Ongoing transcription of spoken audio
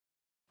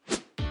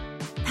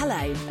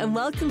Hello, and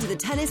welcome to the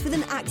Tennis with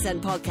an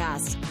Accent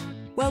podcast,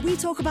 where we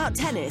talk about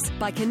tennis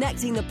by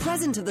connecting the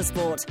present of the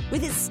sport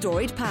with its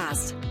storied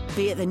past.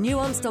 Be it the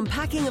nuanced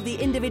unpacking of the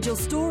individual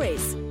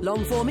stories,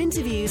 long-form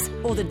interviews,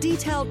 or the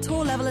detailed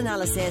tour-level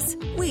analysis,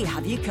 we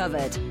have you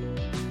covered.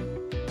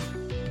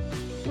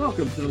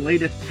 Welcome to the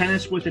latest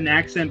Tennis with an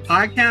Accent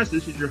podcast.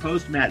 This is your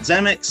host, Matt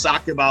Zemek.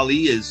 Saqib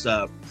Ali is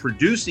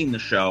producing the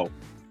show,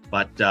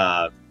 but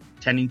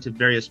tending to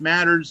various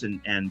matters,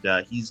 and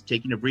he's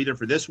taking a breather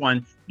for this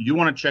one. You do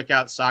want to check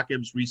out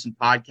Saqib's recent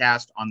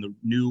podcast on the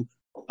new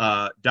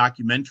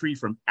documentary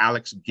from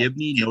Alex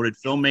Gibney, noted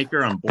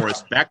filmmaker, on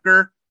Boris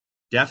Becker.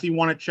 Definitely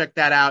want to check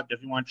that out.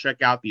 Definitely want to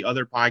check out the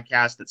other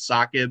podcast that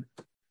Saqib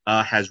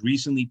has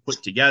recently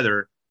put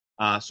together.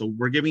 So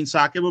we're giving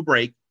Saqib a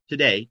break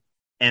today.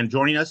 And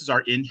joining us is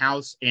our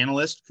in-house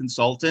analyst,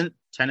 consultant,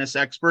 tennis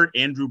expert,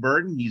 Andrew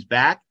Burton. He's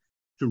back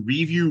to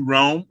review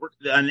Rome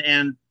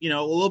and you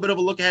know, a little bit of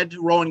a look ahead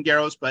to Roland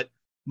Garros, but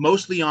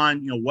mostly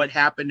on, you know, what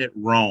happened at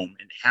Rome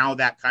and how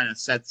that kind of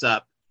sets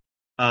up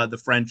the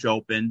French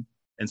Open.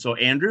 And so,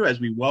 Andrew, as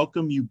we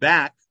welcome you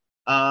back,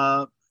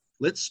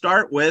 let's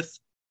start with,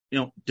 you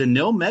know,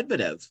 Daniil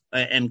Medvedev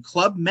and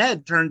Club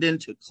Med turned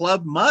into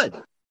Club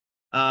Mud,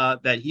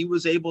 that he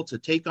was able to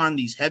take on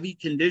these heavy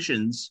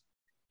conditions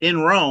in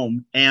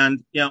Rome.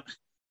 And, you know,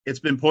 it's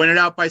been pointed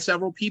out by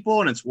several people,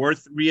 and it's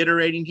worth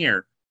reiterating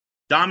here.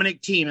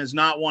 Dominic Thiem has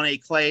not won a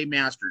clay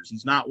Masters.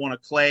 He's not won a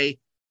clay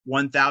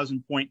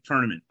 1,000-point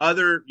tournament.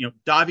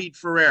 David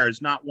Ferrer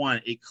has not won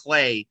a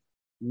clay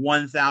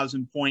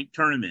 1,000-point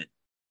tournament.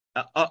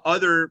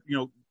 Other, you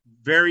know,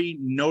 very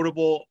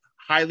notable,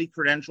 highly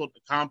credentialed,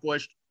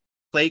 accomplished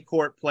clay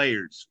court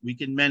players we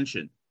can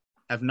mention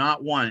have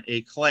not won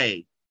a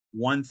clay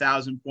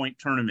 1,000-point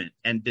tournament,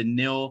 and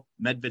Daniil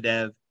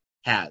Medvedev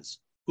has.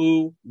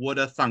 Who would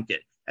have thunk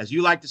it? As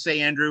you like to say,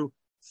 Andrew,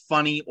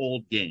 funny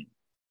old game.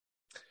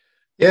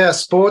 Yeah,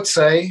 sports,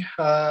 eh?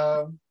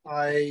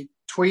 I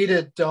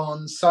tweeted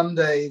on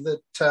Sunday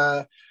that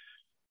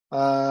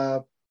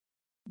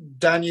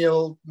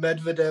Daniil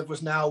Medvedev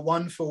was now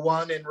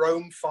 1-for-1 in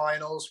Rome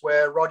finals,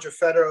 where Roger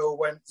Federer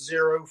went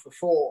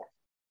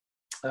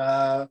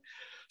 0-for-4.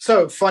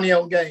 So funny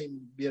old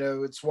game, you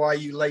know. It's why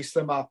you lace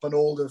them up and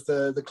all of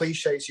the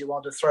cliches you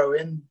want to throw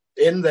in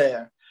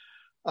there.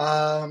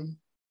 But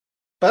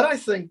I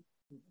think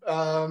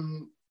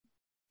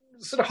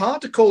sort of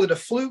hard to call it a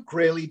fluke,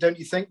 really, don't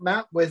you think,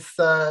 Matt? With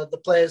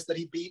the players that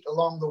he beat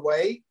along the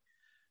way,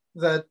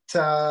 that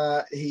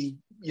he,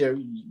 you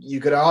know, you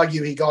could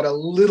argue he got a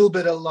little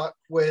bit of luck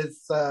with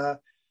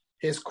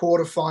his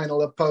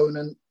quarterfinal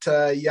opponent,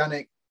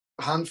 Yannick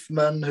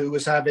Hanfmann, who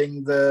was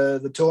having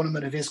the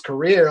tournament of his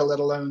career, let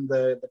alone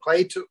the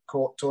clay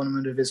court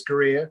tournament of his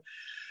career.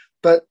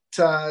 But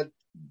to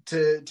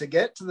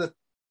get to the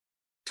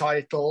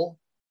title,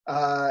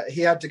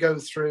 he had to go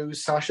through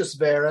Sasha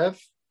Zverev.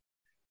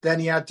 Then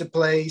he had to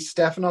play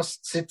Stefanos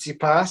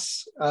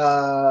Tsitsipas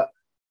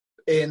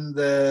in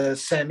the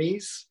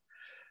semis.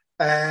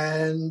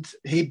 And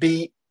he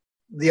beat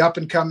the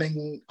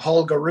up-and-coming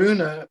Holger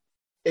Rune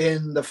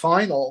in the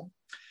final.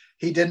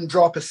 He didn't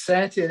drop a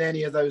set in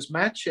any of those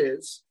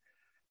matches.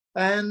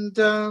 And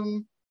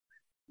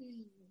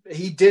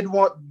he did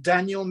what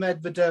Daniil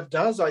Medvedev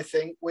does, I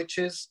think, which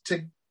is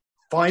to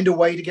find a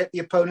way to get the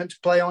opponent to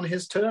play on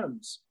his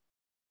terms.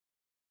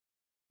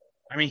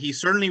 I mean, he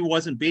certainly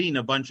wasn't beating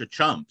a bunch of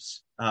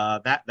chumps.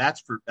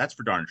 That's for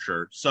darn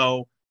sure.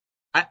 So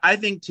I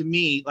think, to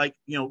me, like,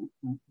 you know,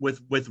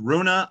 with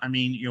Rune, I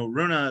mean, you know,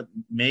 Rune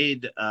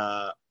made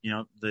the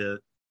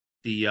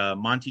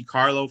Monte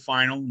Carlo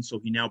final, and so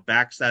he now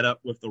backs that up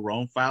with the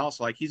Rome final.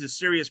 So, like, he's a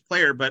serious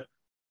player. But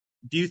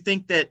do you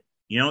think that,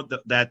 you know,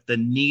 that the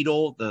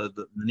needle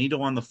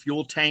on the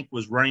fuel tank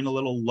was running a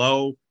little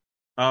low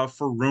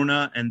for Rune,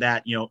 and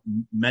that, you know,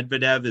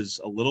 Medvedev is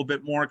a little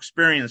bit more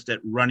experienced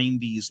at running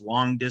these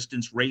long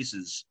distance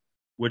races,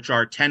 which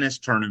are tennis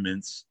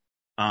tournaments?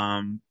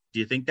 Do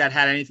you think that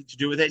had anything to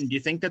do with it? And do you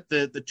think that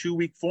the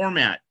 2-week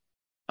format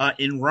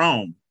in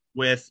Rome,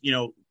 with, you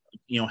know,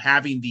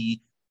 having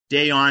the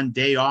day on,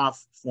 day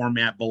off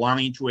format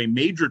belonging to a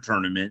major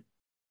tournament,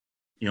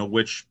 you know,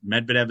 which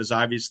Medvedev is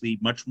obviously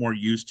much more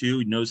used to,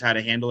 he knows how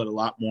to handle it a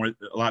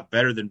lot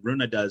better than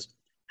Rune does.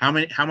 How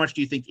much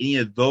do you think any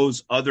of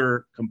those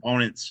other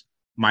components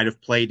might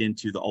have played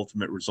into the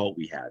ultimate result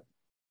we had?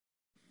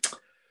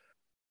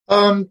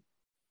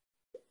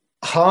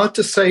 Hard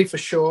to say for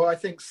sure. I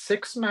think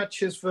 6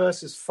 matches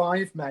versus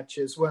 5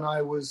 matches. When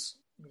I was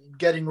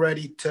getting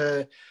ready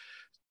to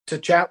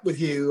chat with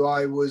you,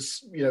 I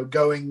was, you know,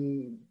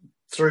 going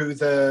through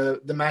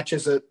the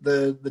matches at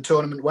the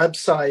tournament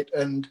website,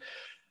 and,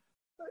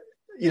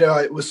 you know,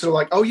 it was sort of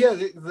like, oh yeah,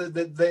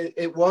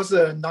 it was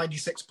a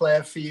 96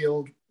 player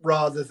field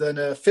rather than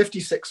a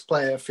 56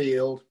 player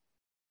field.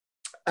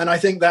 And I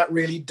think that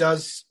really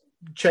does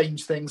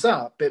change things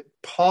up. It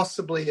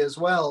possibly as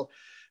well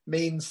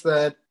means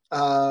that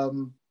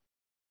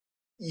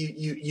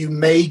you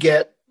may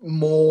get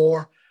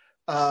more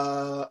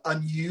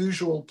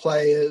unusual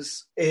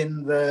players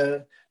in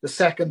the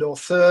second or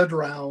third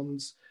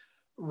rounds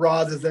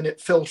rather than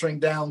it filtering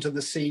down to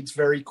the seeds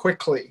very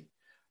quickly.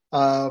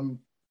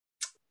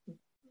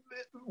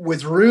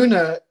 With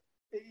Rune,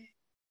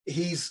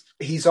 he's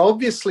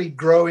obviously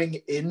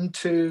growing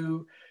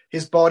into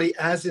his body,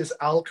 as is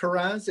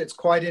Alcaraz. It's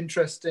quite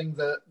interesting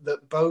that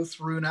both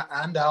Rune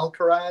and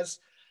Alcaraz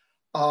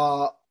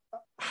are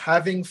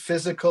having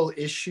physical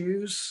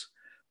issues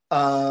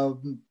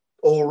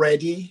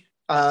already.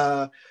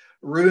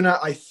 Rune,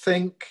 I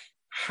think,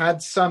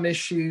 had some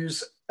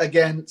issues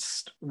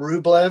against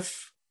Rublev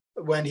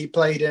when he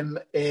played him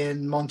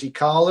in Monte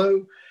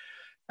Carlo,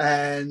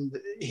 and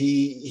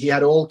he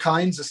had all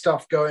kinds of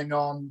stuff going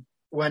on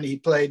when he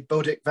played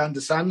Botic van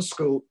der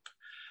Zandschulp,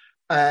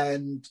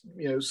 and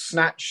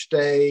snatched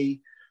a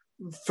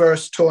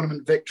first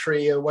tournament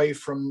victory away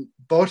from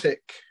Botic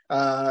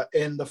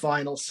in the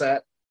final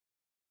set.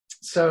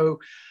 So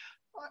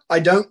I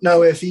don't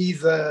know if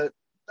either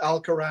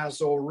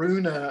Alcaraz or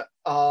Rune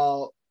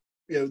are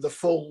the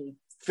full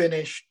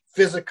finished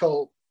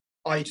physical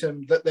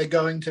item that they're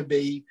going to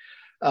be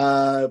 2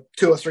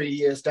 or 3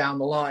 years down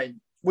the line,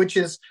 which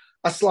is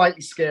a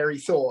slightly scary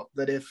thought,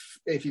 that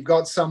if you've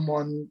got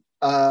someone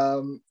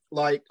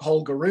like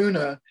Holger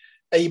Rune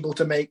able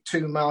to make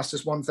 2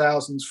 Masters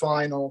 1000s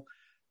final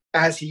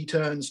as he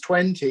turns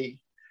 20,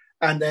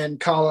 and then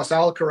Carlos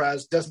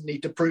Alcaraz doesn't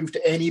need to prove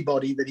to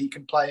anybody that he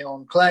can play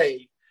on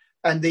clay,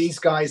 and these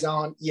guys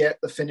aren't yet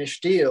the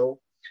finished deal,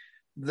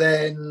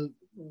 then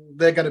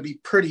they're going to be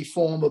pretty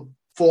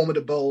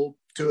formidable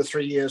 2 or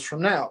 3 years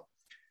from now.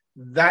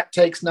 That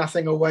takes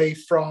nothing away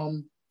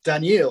from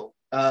Daniil.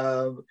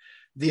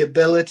 The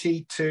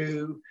ability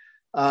to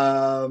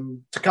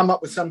come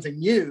up with something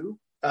new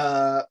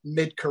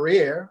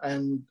mid-career,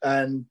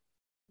 and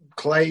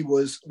clay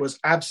was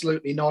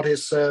absolutely not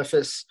his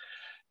surface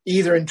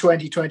either in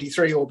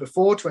 2023 or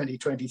before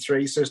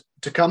 2023. So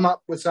to come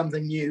up with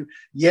something new,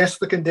 yes,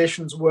 the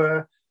conditions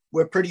were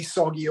pretty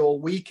soggy all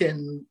week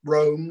in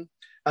Rome,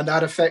 and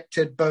that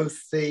affected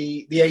both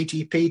the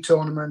ATP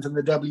tournament and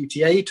the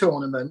WTA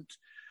tournament.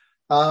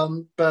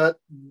 But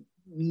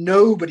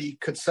nobody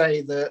could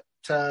say that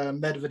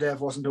Medvedev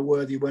wasn't a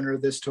worthy winner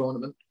of this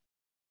tournament.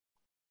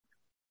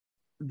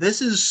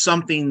 This is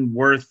something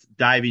worth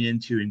diving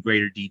into in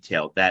greater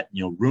detail, that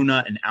Rune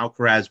and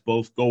Alcaraz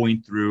both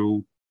going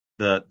through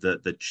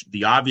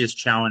the obvious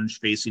challenge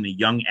facing a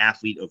young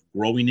athlete of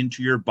growing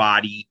into your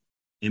body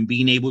and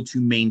being able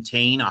to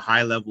maintain a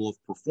high level of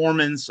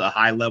performance, a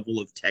high level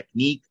of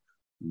technique,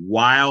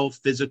 while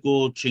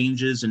physical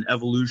changes and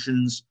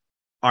evolutions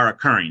are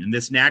occurring. And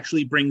this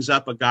naturally brings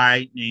up a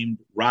guy named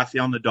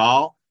Rafael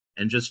Nadal.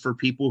 And just for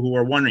people who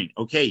are wondering,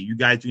 okay, you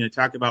guys are going to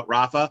talk about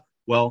Rafa?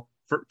 Well,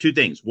 for 2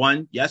 things.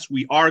 One, yes,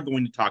 we are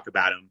going to talk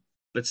about him.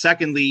 But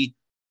secondly,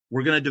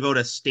 we're going to devote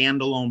a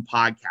standalone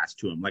podcast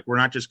to him. Like, we're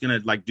not just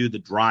going to do the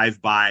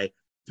drive-by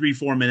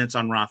 3-4 minutes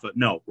on Rafa.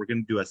 No, we're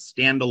going to do a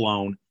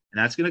standalone, and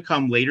that's going to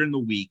come later in the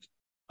week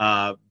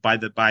by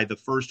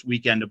the first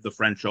weekend of the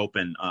French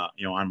Open,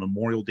 on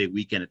Memorial Day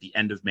weekend at the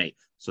end of May.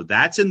 So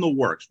that's in the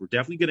works. We're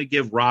definitely going to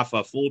give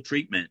Rafa full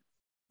treatment.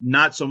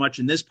 Not so much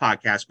in this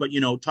podcast, but,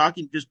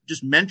 talking,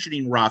 just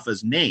mentioning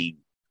Rafa's name,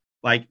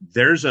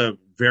 there's a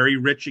very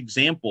rich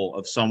example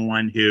of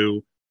someone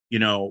who,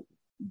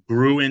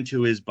 grew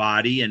into his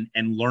body and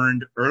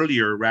learned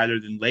earlier rather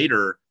than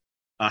later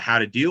how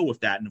to deal with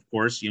that. And of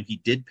course,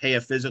 he did pay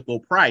a physical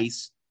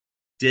price.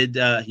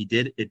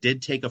 It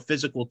did take a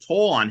physical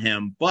toll on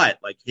him, but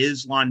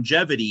his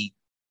longevity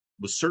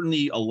was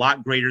certainly a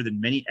lot greater than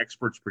many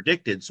experts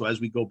predicted. So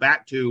as we go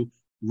back to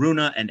Rune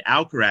and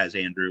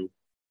Alcaraz, Andrew,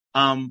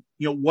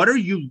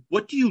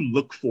 what do you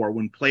look for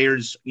when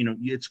players,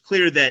 it's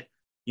clear that,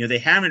 they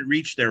haven't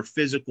reached their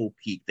physical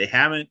peak. They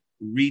haven't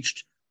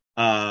reached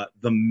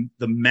the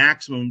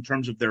maximum in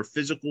terms of their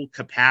physical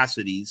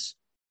capacities,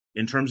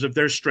 in terms of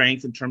their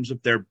strength, in terms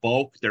of their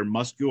bulk, their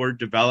muscular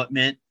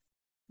development.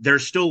 They're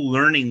still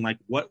learning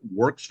what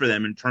works for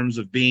them in terms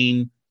of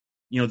being,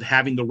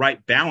 having the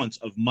right balance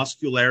of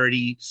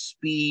muscularity,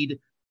 speed,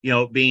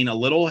 being a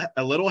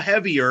little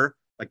heavier.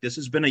 This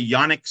has been a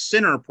Jannik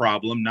Sinner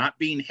problem, not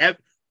being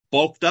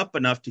bulked up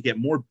enough to get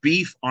more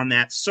beef on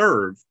that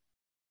serve.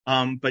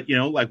 But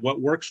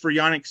what works for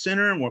Jannik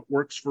Sinner and what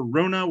works for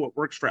Rune, what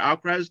works for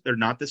Alcaraz, they're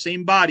not the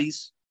same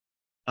bodies,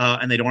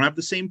 and they don't have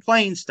the same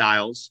playing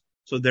styles.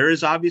 So there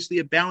is obviously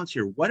a balance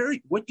here. What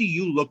do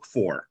you look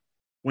for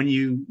when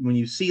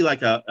you see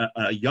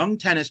a young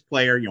tennis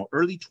player,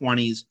 early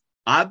 20s,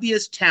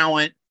 obvious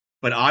talent,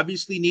 but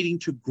obviously needing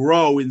to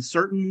grow in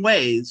certain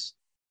ways,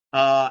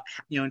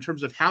 in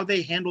terms of how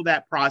they handle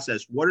that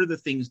process? What are the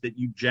things that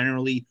you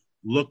generally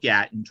look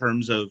at in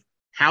terms of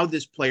how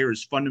this player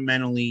is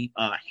fundamentally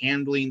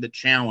handling the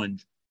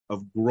challenge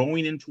of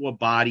growing into a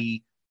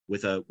body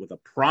with a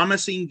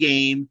promising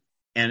game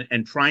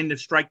and trying to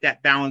strike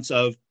that balance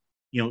of,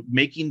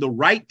 making the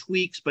right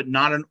tweaks, but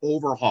not an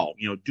overhaul,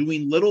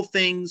 doing little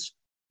things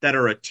that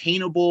are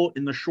attainable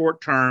in the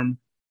short term,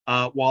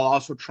 while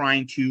also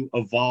trying to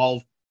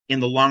evolve in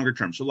the longer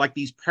term. So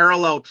these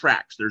parallel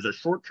tracks, there's a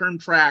short-term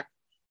track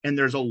and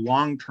there's a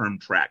long-term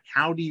track.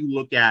 How do you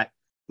look at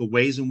the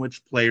ways in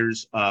which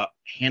players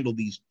handle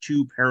these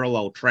two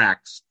parallel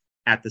tracks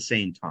at the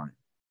same time?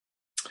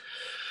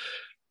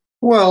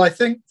 Well, I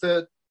think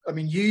that, I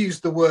mean, you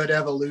used the word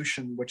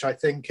evolution, which I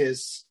think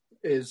is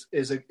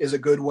a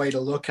good way to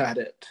look at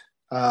it.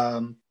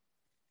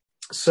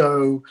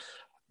 So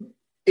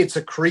it's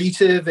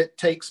accretive. It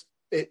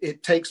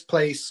takes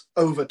place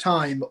over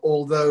time,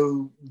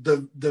 although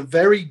the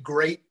very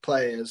great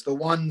players, the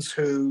ones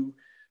who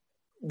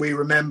we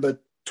remember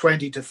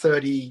 20 to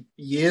 30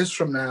 years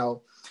from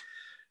now,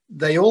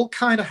 they all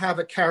kind of have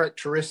a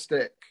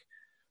characteristic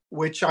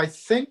which I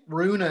think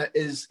Rune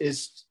is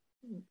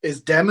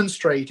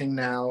demonstrating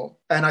now,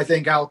 and I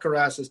think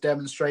Alcaraz has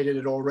demonstrated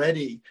it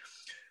already,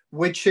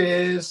 which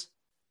is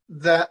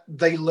that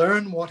they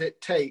learn what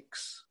it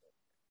takes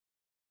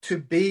to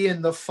be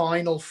in the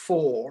final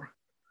four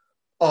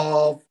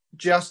of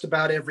just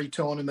about every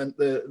tournament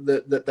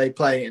that they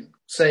play in.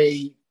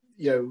 Say,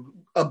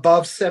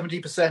 above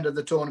 70% of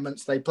the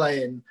tournaments they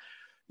play in,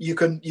 you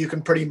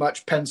can pretty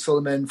much pencil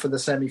them in for the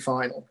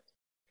semifinal.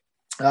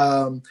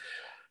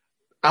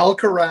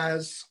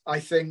 Alcaraz, I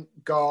think,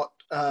 got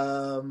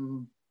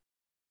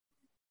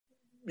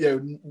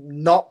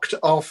knocked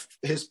off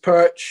his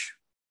perch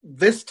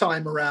this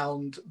time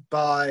around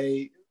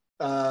by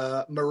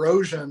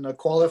Morozin, a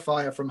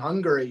qualifier from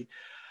Hungary,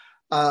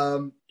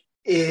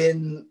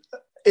 in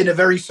a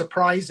very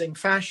surprising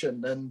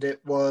fashion. And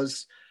it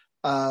was,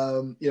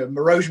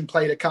 Morozin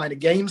played a kind of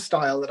game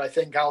style that I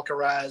think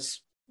Alcaraz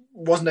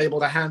wasn't able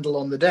to handle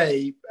on the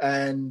day,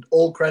 and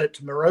all credit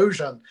to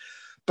Morozin.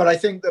 But I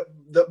think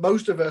that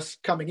most of us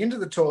coming into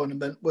the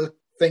tournament were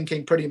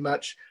thinking pretty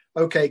much,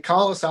 okay,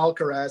 Carlos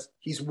Alcaraz,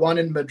 he's won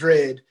in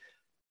Madrid.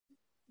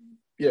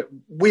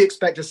 We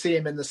expect to see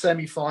him in the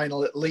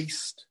semifinal at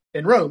least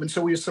in Rome. And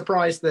so we were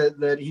surprised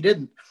that he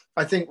didn't.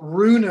 I think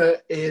Rune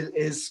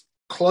is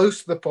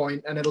close to the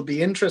point, and it'll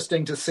be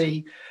interesting to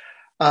see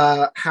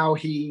how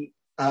he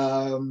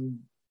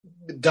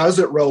does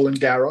at Roland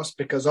Garros,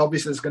 because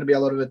obviously there's going to be a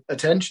lot of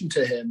attention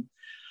to him.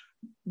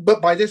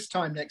 But by this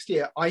time next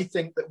year, I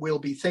think that we'll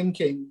be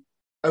thinking,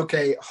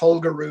 okay,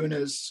 Holger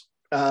Rune's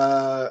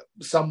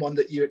someone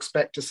that you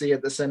expect to see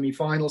at the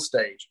semifinal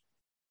stage.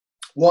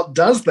 What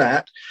does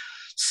that?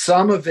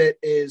 Some of it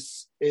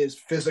is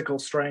physical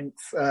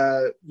strength,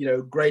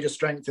 greater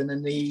strength in the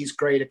knees,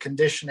 greater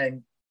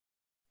conditioning.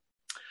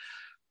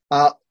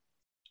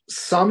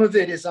 Some of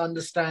it is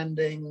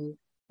understanding,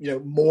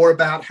 more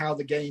about how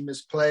the game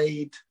is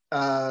played.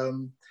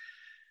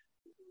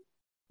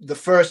 The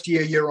first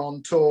year you're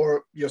on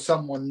tour, you're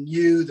someone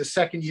new. The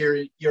second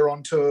year you're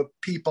on tour,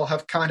 people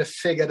have kind of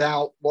figured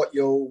out what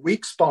your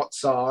weak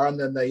spots are, and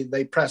then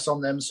they press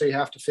on them, so you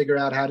have to figure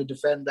out how to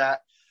defend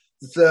that.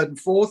 The third and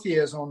fourth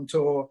years on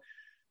tour,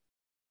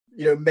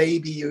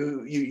 maybe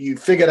you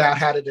figured out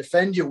how to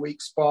defend your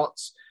weak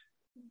spots,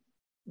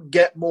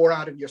 get more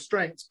out of your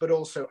strengths, but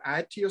also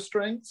add to your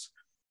strengths.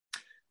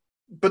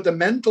 But the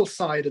mental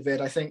side of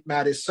it, I think,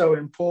 Matt, is so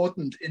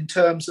important in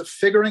terms of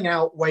figuring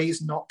out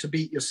ways not to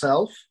beat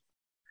yourself.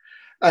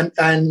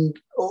 And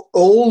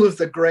all of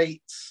the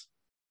greats,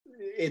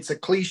 it's a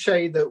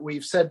cliche that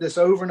we've said this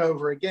over and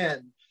over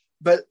again,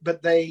 but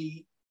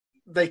they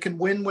can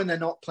win when they're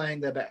not playing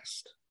their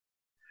best.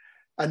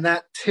 And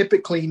that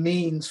typically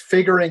means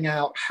figuring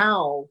out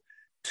how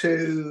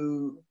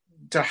to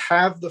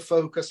have the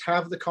focus,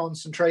 have the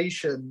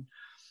concentration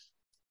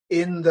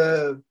in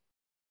the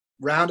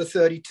round of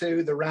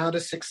 32, the round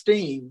of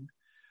 16,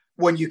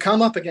 when you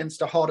come up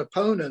against a hot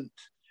opponent,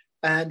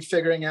 and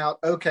figuring out,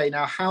 okay,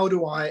 now how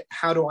do I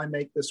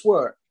make this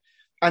work?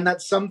 And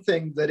that's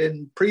something that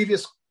in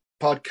previous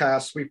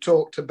podcasts we've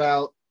talked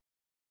about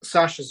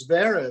Sasha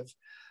Zverev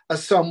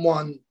as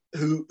someone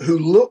who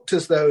looked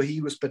as though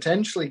he was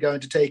potentially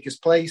going to take his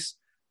place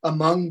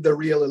among the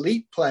real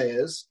elite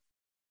players.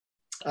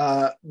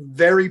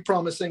 Very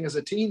promising as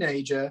a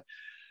teenager,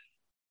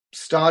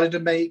 started to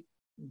make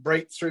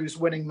breakthroughs,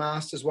 winning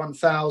Masters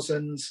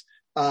 1000s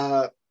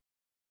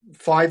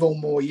 5 or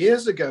more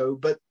years ago,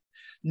 but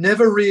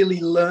never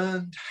really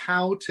learned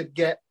how to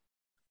get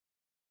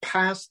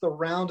past the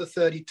round of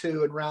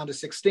 32 and round of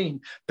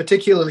 16,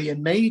 particularly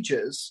in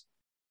majors,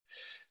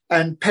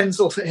 and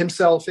penciled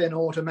himself in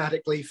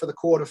automatically for the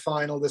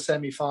quarterfinal, the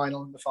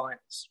semifinal, and the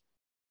finals.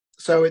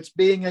 So it's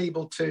being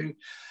able to,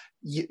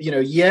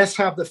 yes,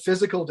 have the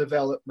physical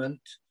development,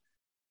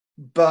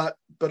 but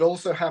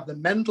also have the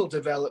mental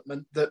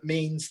development that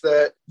means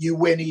that you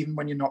win even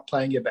when you're not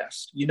playing your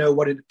best. You know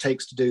what it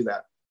takes to do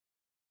that.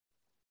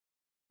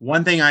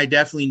 One thing I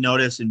definitely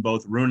noticed in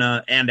both Rune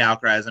and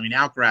Alcaraz,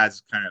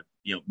 Alcaraz kind of,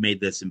 made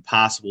this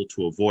impossible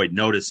to avoid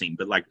noticing,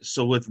 but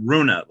so with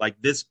Rune,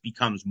 this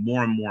becomes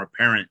more and more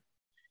apparent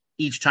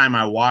each time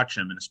I watch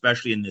him, and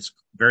especially in this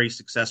very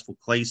successful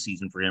clay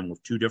season for him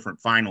with 2 different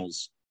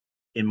finals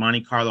in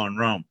Monte Carlo and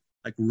Rome.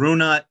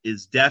 Rune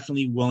is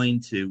definitely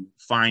willing to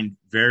find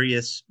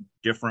various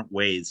different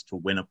ways to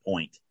win a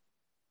point.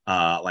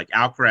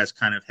 Alcaraz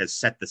kind of has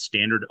set the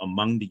standard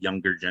among the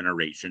younger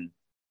generation,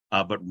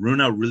 but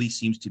Rune really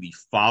seems to be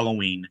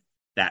following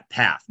that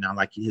path. Now,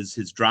 like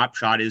his drop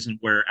shot isn't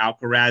where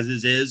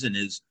Alcaraz's is, and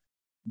his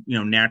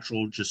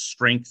natural just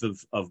strength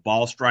of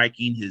ball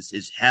striking,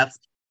 his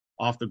heft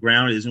off the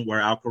ground isn't where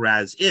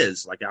Alcaraz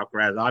is. Like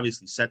Alcaraz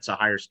obviously sets a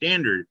higher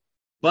standard,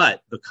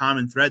 but the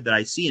common thread that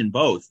I see in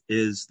both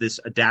is this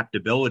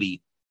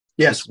adaptability,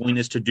 this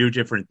willingness to do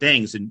different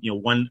things. And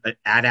one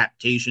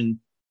adaptation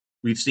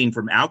we've seen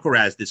from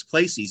Alcaraz this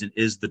clay season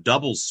is the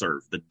doubles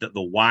serve, the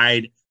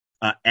wide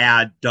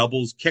ad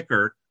doubles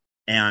kicker.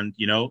 And,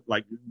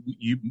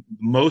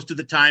 most of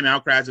the time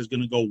Alcaraz is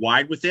going to go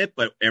wide with it,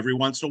 but every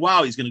once in a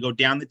while he's going to go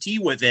down the tee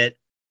with it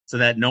so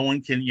that no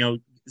one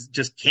can,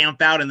 just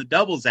camp out in the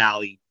doubles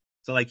alley.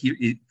 So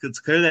it's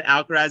clear that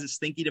Alcaraz is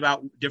thinking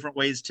about different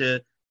ways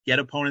to get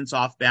opponents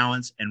off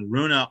balance. And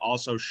Rune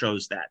also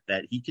shows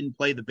that he can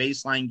play the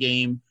baseline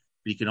game,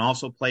 but he can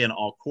also play an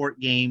all court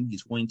game.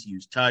 He's willing to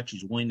use touch.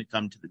 He's willing to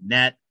come to the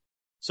net.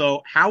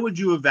 So how would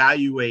you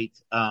evaluate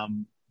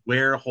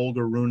where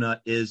Holger Rune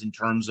is in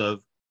terms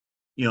of,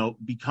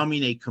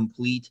 becoming a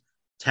complete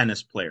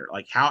tennis player?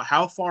 Like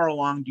how far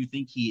along do you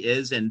think he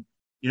is? And,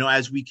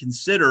 as we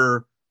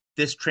consider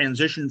this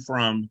transition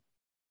from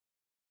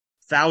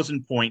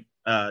 1,000-point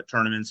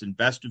tournaments and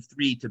best of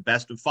 3 to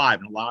best of 5,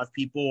 and a lot of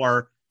people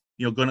are,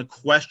 going to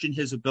question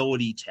his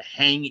ability to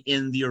hang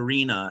in the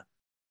arena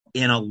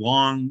in a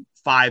long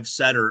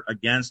 5-setter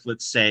against,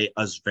 let's say,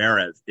 a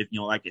Zverev. If,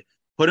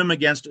 put him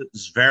against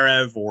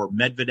Zverev or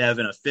Medvedev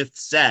in a 5th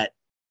set,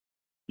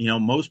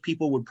 most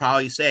people would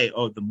probably say,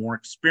 oh, the more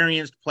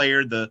experienced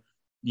player, the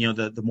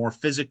more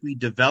physically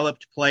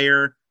developed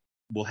player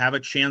will have a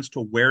chance to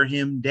wear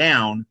him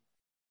down.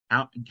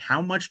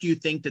 How much do you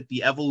think that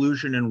the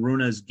evolution in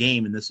Rune's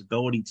game and this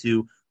ability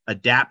to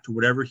adapt to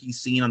whatever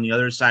he's seen on the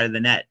other side of the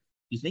net,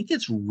 do you think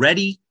it's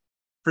ready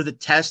for the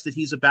test that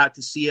he's about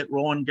to see at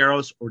Roland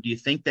Garros? Or do you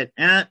think that,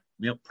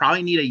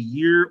 probably need a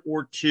year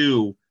or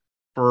two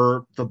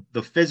for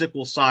the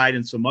physical side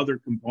and some other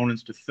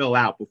components to fill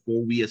out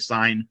before we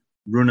assign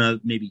Rune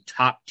maybe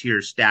top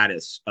tier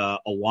status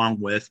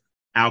along with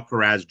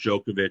Alcaraz,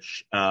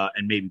 Djokovic,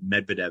 and maybe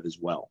Medvedev as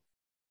well?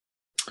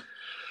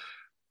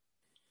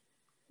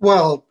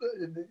 Well,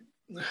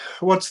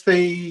 what's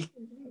the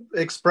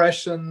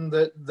expression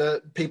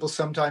that people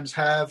sometimes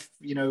have,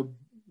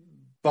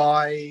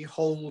 buy,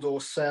 hold, or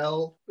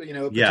sell,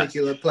 a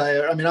particular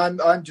player? I mean,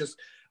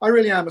 I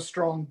really am a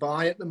strong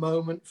buy at the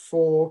moment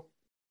for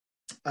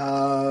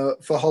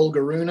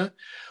Holger Rune.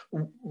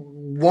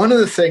 One of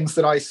the things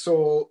that I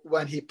saw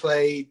when he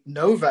played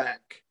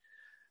Novak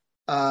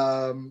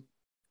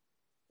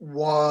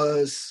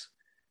was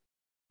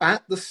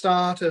at the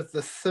start of the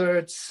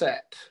 3rd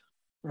set,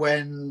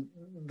 when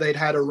they'd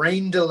had a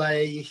rain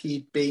delay.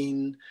 He'd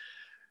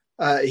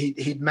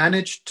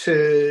managed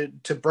to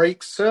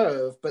break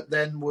serve, but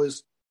then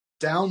was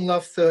down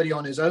love 30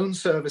 on his own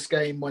service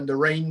game when the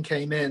rain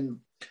came in.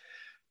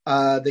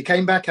 They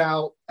came back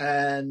out,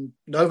 and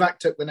Novak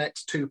took the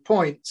next 2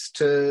 points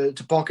to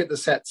pocket the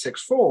set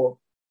 6-4.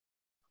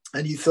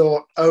 And you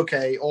thought,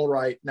 okay, all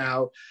right,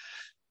 now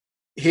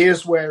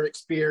here's where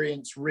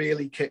experience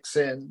really kicks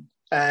in,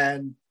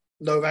 and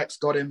Novak's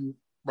got him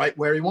right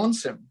where he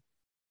wants him.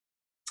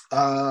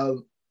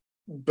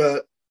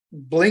 But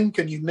blink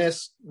and you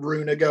miss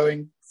Rune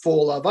going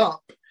 4-love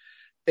up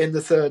in the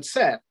 3rd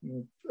set.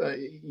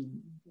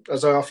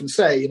 As I often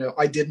say,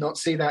 I did not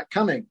see that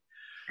coming.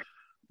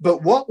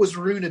 But what was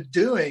Rune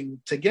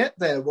doing to get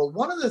there? Well,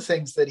 one of the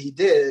things that he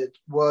did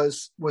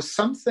was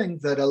something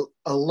that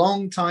a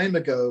long time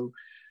ago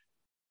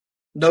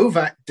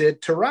Novak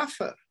did to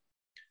Rafa,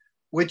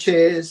 which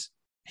is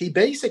he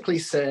basically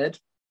said,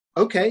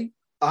 okay,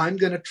 I'm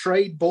going to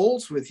trade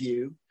balls with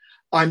you.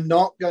 I'm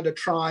not going to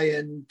try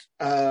and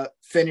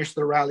finish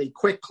the rally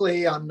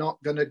quickly. I'm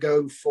not going to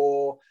go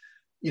for,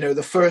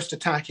 the first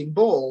attacking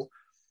ball.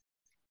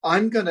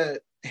 I'm going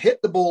to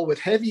hit the ball with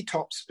heavy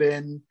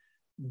topspin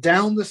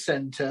down the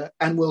center,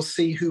 and we'll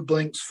see who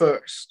blinks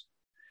first.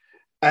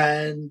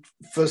 And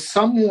for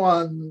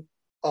someone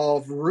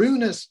of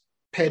Rune's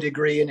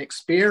pedigree and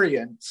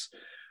experience,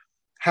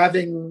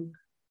 having,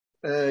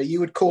 you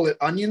would call it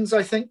onions,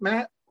 I think,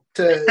 Matt,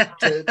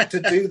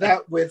 to do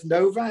that with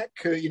Novak,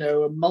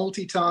 a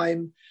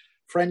multi-time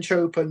French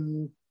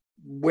Open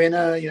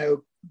winner,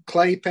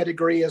 clay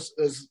pedigree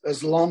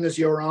as long as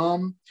your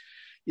arm,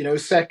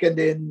 second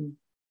in,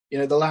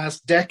 the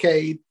last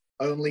decade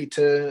only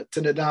to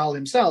Nadal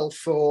himself,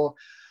 for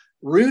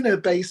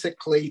Rune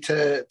basically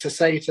to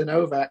say to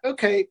Novak,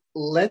 okay,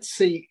 let's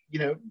see,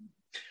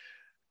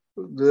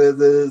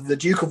 the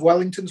Duke of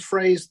Wellington's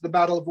phrase, the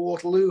Battle of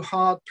Waterloo,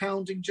 hard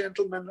pounding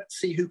gentlemen, let's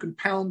see who can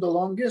pound the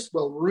longest.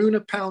 Well,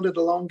 Rune pounded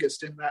the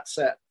longest in that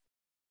set.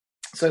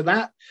 So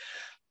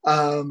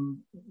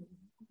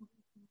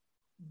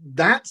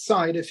that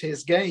side of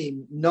his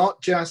game,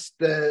 not just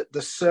the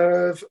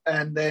serve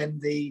and then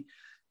the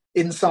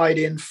inside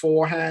in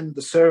forehand,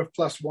 the serve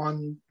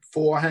 +1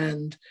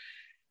 forehand,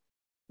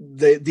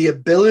 the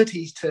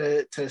ability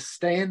to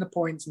stay in the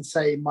points and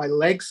say, my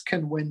legs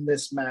can win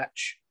this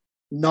match,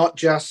 not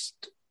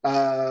just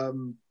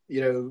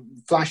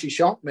flashy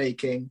shot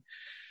making.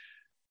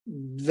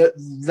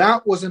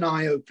 that was an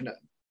eye opener.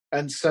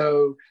 And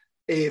so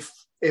if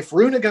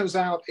Rune goes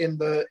out in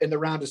the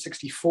round of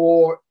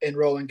 64 in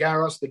Roland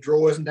Garros, the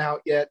draw isn't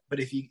out yet. But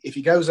if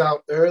he goes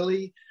out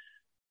early,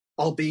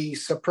 I'll be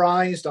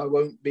surprised. I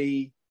won't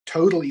be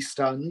totally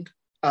stunned.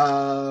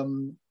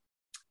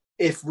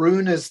 If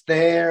Rune is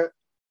there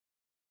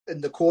in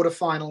the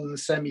quarterfinal and the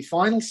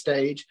semifinal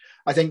stage,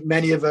 I think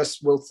many of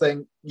us will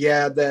think,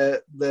 yeah,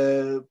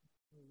 the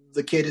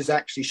kid is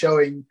actually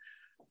showing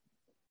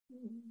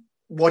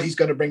what he's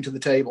going to bring to the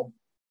table.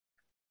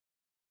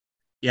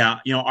 Yeah,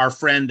 our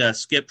friend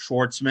Skip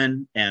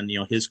Schwartzman and,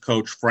 his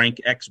coach Frank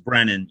X.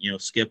 Brennan,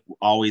 Skip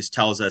always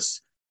tells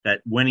us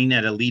that winning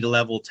at elite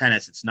level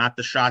tennis, it's not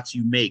the shots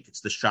you make,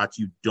 it's the shots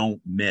you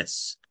don't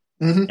miss.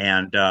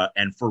 Mm-hmm.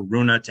 And for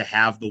Rune to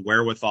have the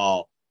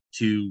wherewithal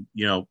to,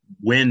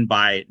 win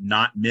by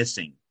not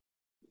missing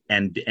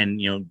and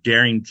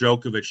daring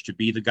Djokovic to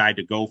be the guy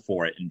to go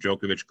for it, and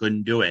Djokovic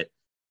couldn't do it.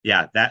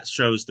 Yeah, that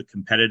shows the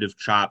competitive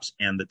chops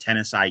and the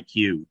tennis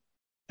IQ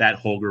that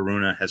Holger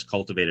Rune has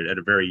cultivated at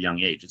a very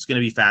young age. It's going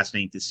to be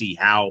fascinating to see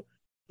how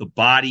the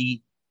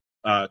body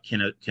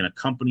can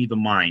accompany the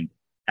mind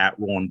at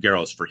Roland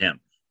Garros for him.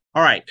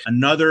 All right,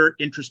 another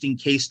interesting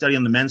case study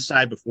on the men's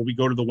side before we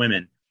go to the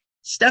women.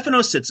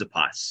 Stefanos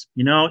Tsitsipas,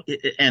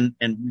 and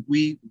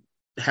we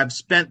have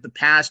spent the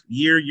past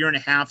year and a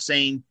half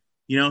saying,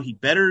 he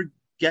better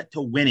get to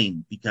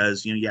winning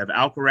because, you have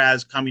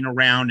Alcaraz coming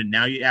around and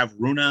now you have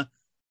Rune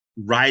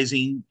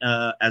rising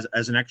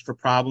as an extra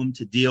problem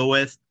to deal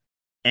with.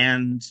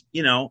 And,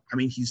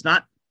 he's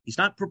not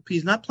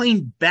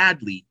playing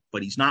badly,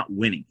 but he's not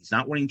winning. He's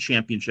not winning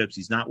championships.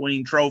 He's not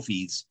winning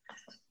trophies.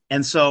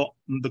 And so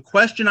the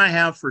question I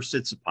have for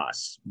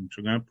Tsitsipas, which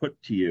I'm going to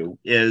put to you,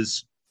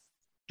 is,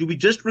 do we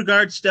just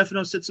regard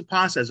Stefanos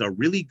Tsitsipas as a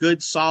really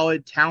good,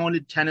 solid,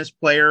 talented tennis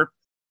player,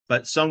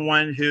 but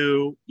someone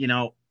who,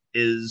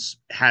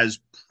 has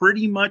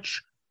pretty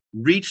much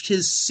reached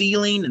his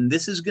ceiling, and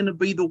this is going to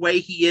be the way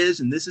he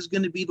is, and this is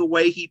going to be the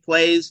way he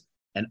plays,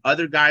 and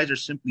other guys are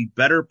simply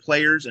better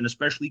players and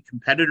especially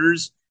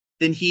competitors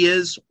than he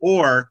is?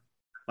 Or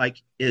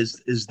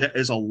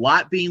is a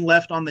lot being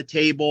left on the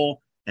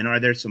table, and are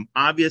there some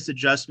obvious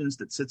adjustments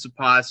that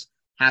Tsitsipas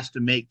has to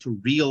make to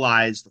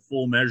realize the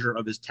full measure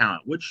of his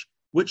talent?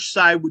 Which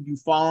side would you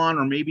fall on,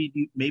 or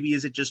maybe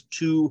is it just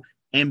too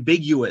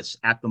ambiguous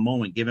at the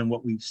moment, given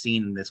what we've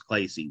seen in this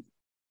clay season?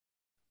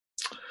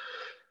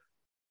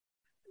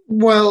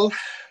 Well,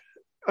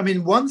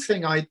 one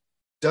thing I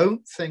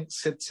don't think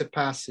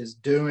Tsitsipas is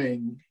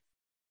doing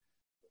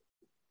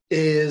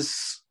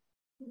is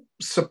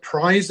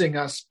surprising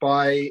us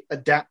by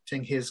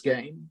adapting his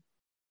game.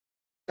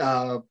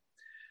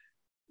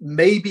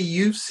 Maybe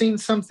you've seen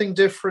something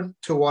different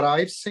to what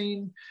I've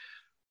seen,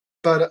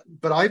 but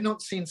I've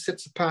not seen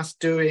Tsitsipas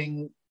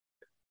doing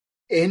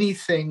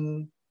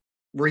anything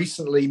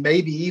recently,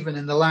 maybe even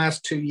in the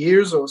last 2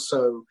 years or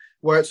so,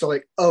 where it's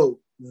like, oh,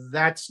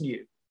 that's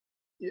new.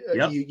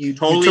 Yep, you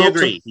totally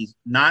agree. He's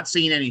not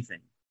seen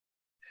anything.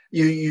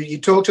 You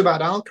talked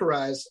about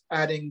Alcaraz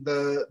adding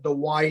the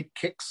wide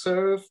kick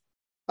serve,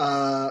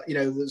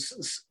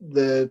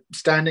 the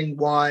standing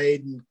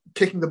wide and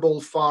kicking the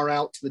ball far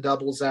out to the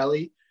doubles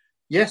alley.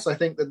 Yes, I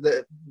think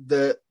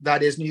that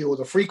is new, or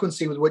the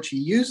frequency with which he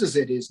uses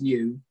it is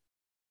new.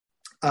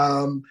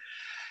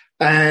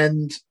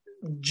 And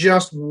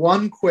just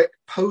one quick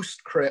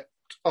postscript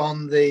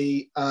on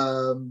the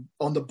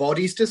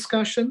bodies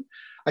discussion.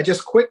 I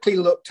just quickly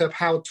looked up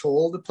how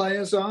tall the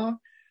players are.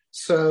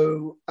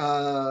 So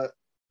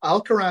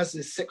Alcaraz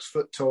is 6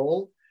 foot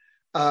tall,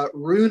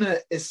 Rune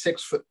is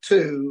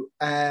 6'2",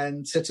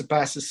 and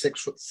Tsitsipas is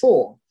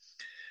 6'4".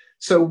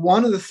 So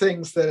one of the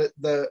things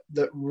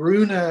that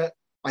Rune,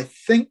 I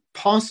think,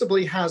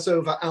 possibly has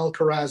over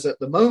Alcaraz at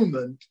the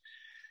moment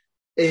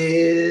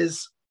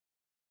is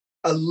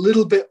a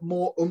little bit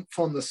more oomph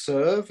on the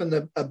serve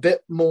and a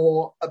bit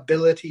more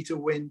ability to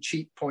win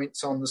cheap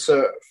points on the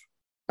serve.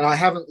 And I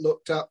haven't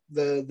looked up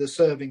the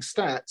serving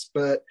stats,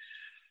 but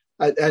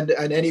and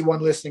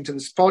anyone listening to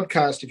this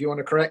podcast, if you want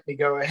to correct me,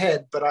 go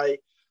ahead. But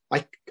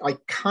I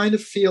kind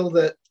of feel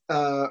that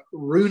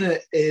Rune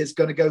is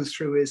going to go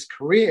through his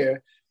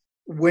career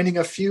winning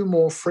a few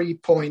more free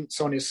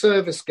points on his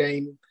service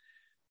game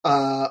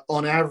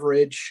on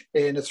average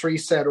in a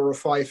 3-set or a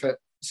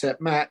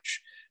 5-set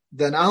match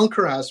than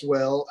Alcaraz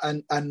will,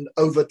 and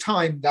over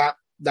time that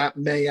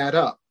may add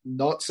up.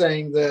 Not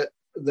saying that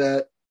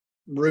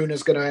Rune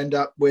is going to end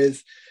up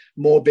with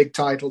more big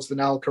titles than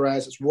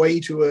Alcaraz. It's way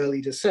too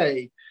early to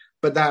say,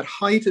 but that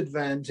height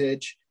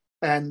advantage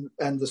and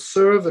the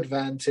serve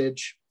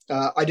advantage,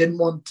 I didn't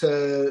want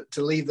to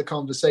leave the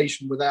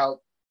conversation without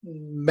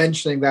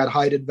mentioning that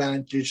height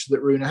advantage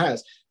that Rune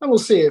has. And we'll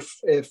see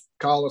if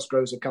Carlos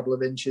grows a couple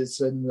of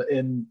inches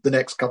in the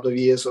next couple of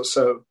years or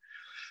so.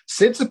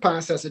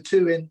 Tsitsipas has a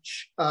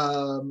 2-inch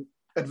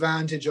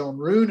advantage on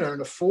Rune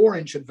and a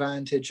 4-inch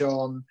advantage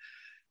on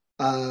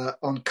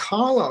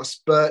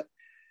Carlos, but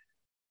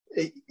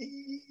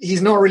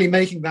he's not really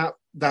making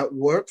that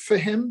work for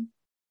him,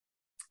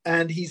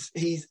 and he's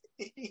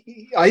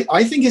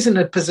I think he's in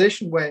a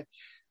position where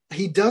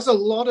he does a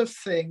lot of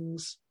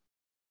things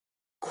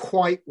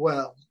quite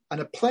well. And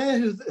a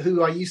player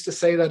who I used to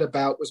say that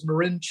about was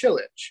Marin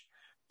Cilic,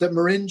 that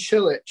Marin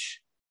Cilic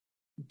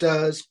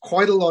does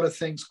quite a lot of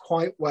things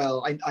quite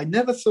well. I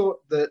never thought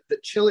that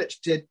Cilic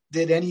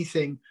did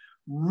anything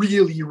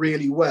really,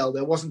 really well.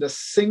 There wasn't a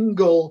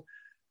single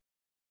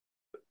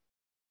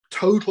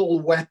total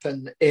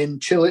weapon in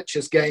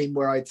Cilic's game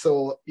where I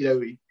thought,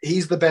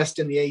 he's the best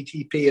in the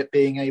ATP at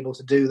being able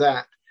to do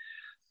that.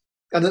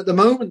 And at the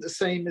moment, the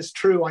same is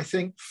true, I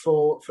think,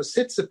 for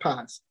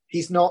Tsitsipas.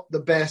 He's not the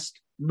best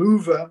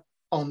mover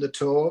on the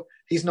tour.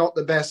 He's not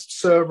the best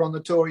server on the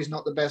tour. He's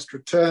not the best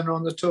returner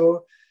on the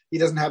tour. He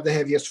doesn't have the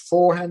heaviest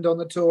forehand on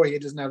the tour. He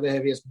doesn't have the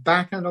heaviest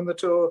backhand on the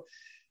tour.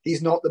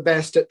 He's not the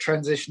best at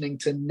transitioning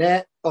to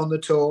net on the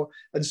tour.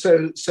 And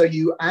so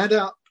you add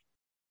up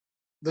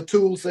the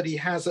tools that he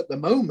has at the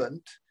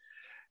moment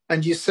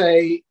and you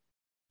say,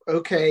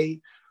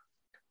 okay,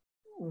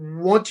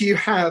 what do you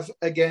have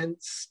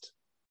against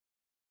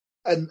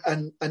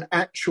an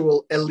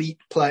actual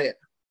elite player?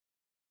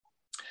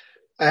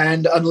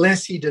 And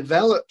unless he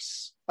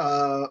develops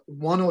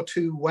one or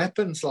two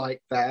weapons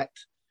like that,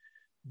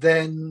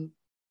 then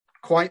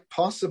quite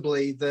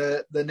possibly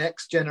the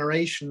next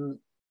generation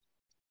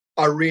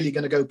are really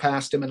going to go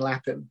past him and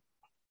lap him.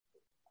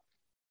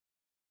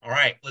 All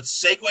right,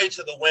 let's segue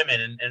to the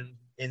women. And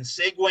in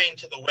segueing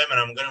to the women,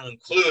 I'm going to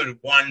include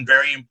one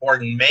very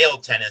important male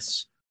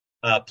tennis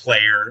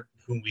player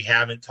whom we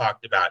haven't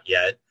talked about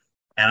yet.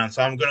 And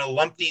so I'm going to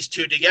lump these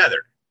two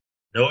together.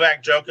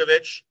 Novak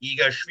Djokovic,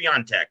 Iga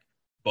Swiatek,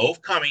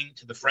 both coming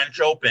to the French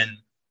Open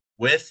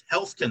with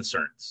health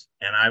concerns.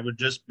 And I would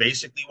just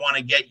basically want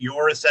to get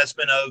your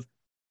assessment of,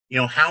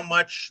 how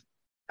much.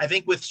 I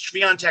think with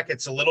Swiatek,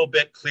 it's a little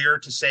bit clear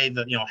to say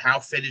that, how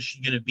fit is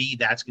she going to be?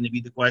 That's going to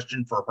be the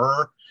question for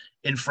her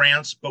in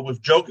France. But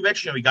with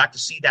Djokovic, we got to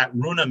see that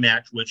Rune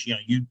match, which,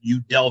 you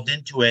delved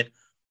into it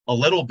a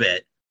little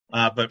bit.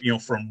 But,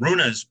 from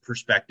Rune's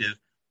perspective,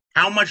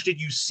 how much did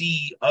you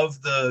see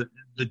of the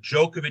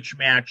Djokovic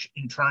match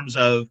in terms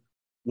of,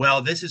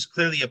 well, this is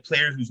clearly a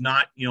player who's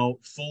not,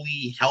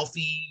 fully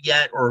healthy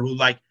yet, or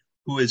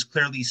who is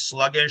clearly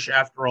sluggish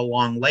after a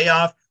long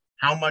layoff?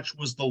 How much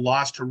was the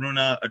loss to Rune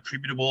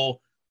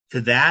attributable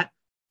to that?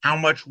 How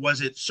much was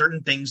it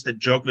certain things that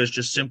Djokovic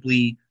just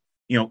simply,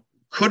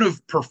 could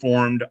have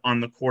performed on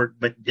the court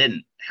but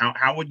didn't?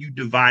 How would you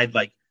divide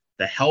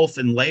the health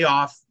and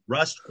layoff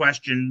rust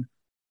question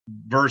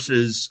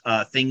versus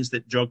things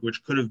that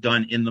Djokovic could have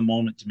done in the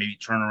moment to maybe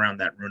turn around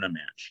that Rune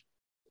match?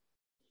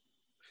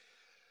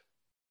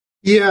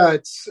 Yeah,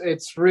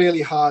 it's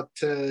really hard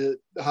to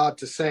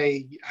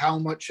say how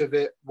much of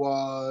it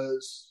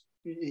was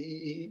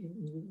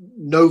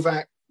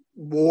Novak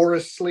wore a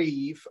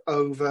sleeve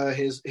over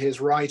his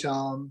right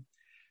arm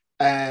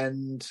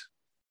and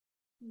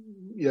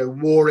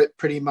wore it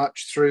pretty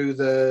much through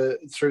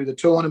the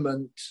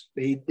tournament.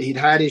 He'd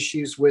had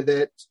issues with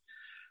it.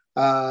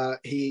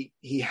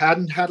 He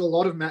hadn't had a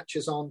lot of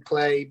matches on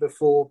clay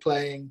before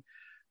playing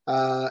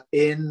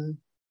in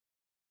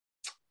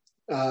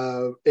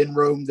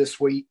Rome this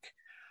week,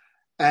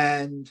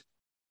 and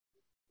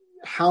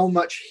how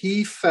much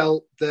he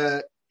felt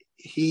that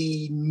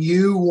he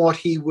knew what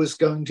he was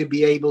going to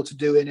be able to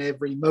do in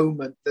every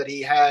moment, that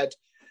he had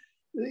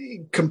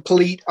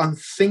complete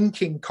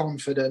unthinking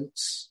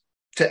confidence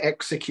to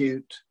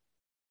execute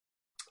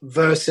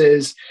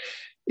versus,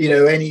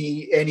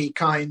 any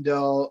kind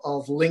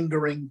of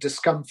lingering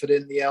discomfort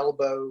in the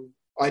elbow.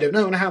 I don't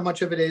know how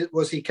much of it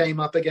was he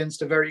came up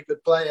against a very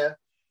good player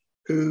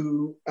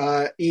who,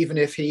 even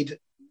if he'd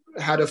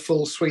had a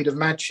full suite of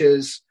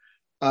matches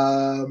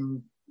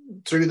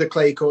through the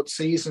clay court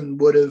season,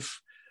 would have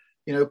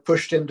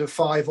pushed him to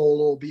 5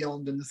 all or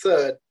beyond in the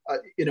third.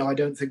 I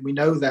don't think we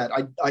know that.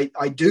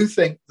 I do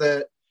think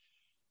that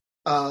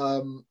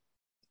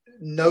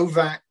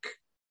Novak,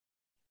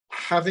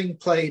 having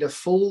played a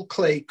full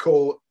clay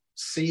court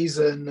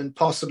season and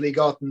possibly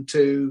gotten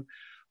to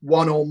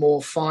one or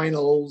more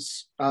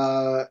finals,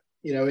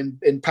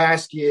 in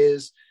past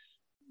years,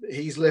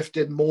 he's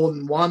lifted more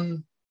than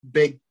one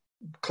big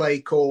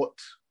clay court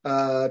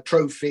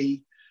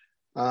trophy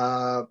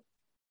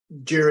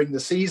during the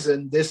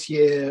season. This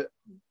year,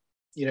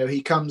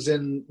 he comes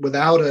in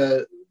without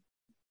a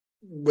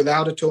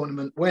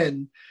tournament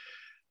win.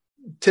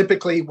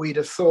 Typically, we'd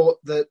have thought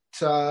that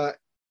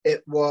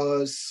it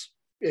was,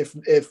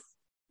 if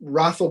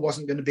Rafa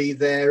wasn't going to be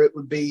there, it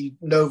would be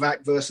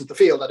Novak versus the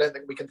field. I don't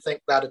think we can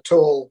think that at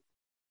all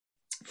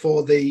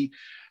for the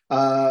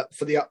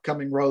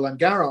upcoming Roland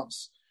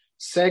Garros.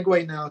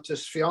 Segue now to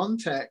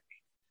Swiatek.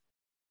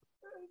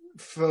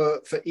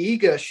 For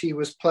Iga, she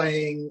was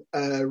playing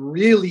a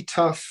really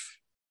tough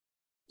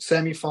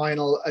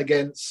semi-final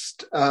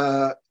against,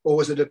 or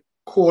was it a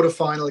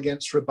quarter-final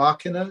against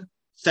Rybakina?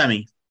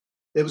 Semi.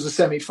 It was a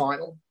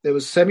semi-final. There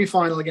was a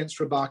semi-final against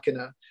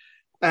Rybakina.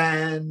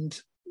 And,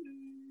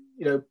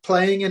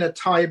 playing in a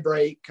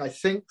tie-break, I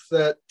think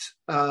that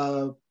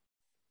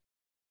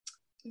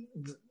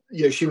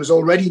she was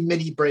already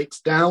mini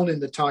breaks down in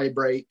the tie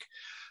break,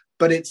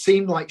 but it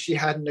seemed like she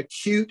had an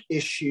acute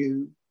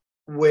issue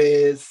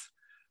with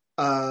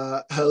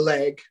her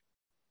leg.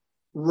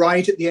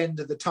 Right at the end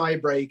of the tie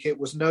break, it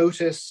was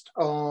noticed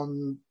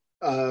on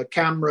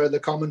camera. The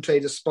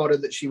commentator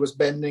spotted that she was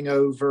bending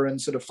over and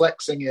sort of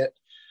flexing it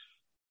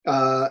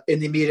in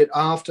the immediate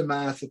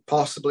aftermath of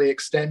possibly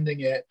extending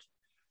it,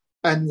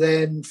 and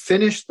then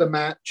finished the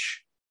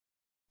match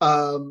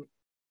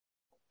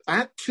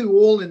at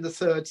 2-2 in the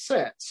third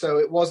set. So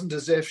it wasn't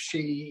as if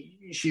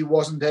she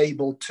wasn't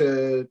able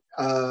to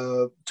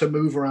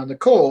move around the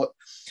court.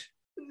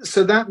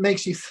 So that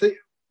makes you think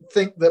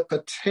that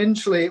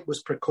potentially it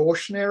was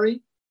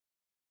precautionary.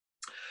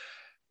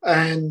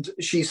 And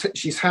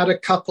she's had a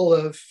couple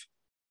of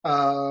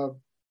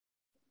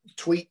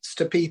tweets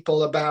to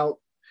people about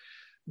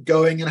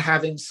going and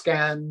having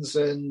scans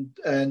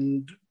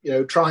and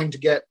trying to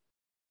get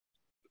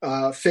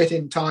fit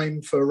in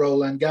time for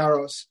Roland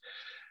Garros.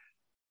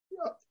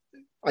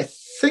 I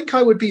think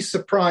I would be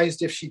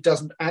surprised if she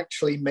doesn't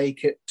actually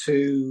make it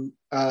to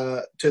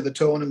the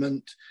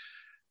tournament.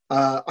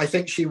 I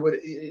think she would.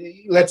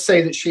 Let's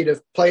say that she'd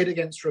have played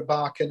against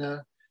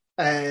Rybakina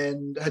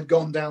and had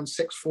gone down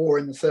 6-4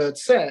 in the third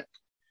set.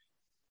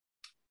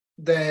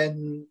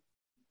 Then,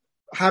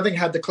 having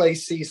had the clay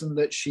season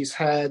that she's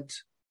had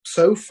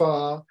so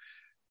far,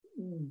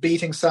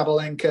 beating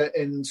Sabalenka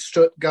in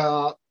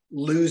Stuttgart,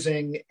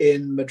 losing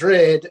in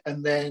Madrid,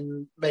 and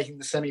then making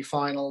the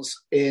semifinals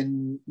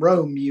in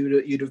Rome,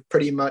 you'd have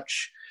pretty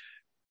much,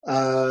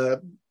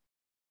 had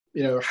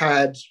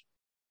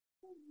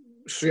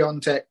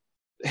Swiatek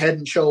head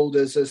and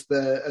shoulders as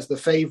the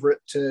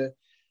favorite to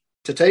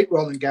take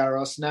Roland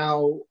Garros.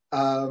 Now,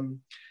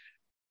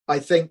 I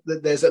think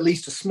that there's at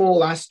least a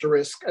small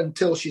asterisk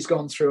until she's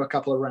gone through a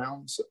couple of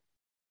rounds.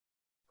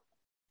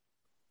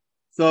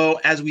 So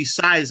as we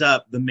size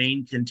up the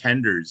main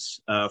contenders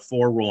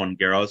for Roland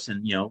Garros,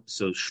 and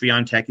so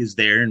Swiatek is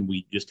there, and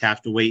we just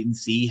have to wait and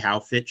see how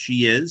fit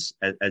she is,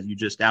 as you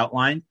just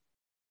outlined.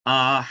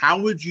 How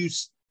would you?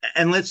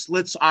 And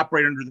let's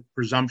operate under the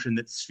presumption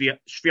that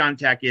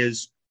Swiatek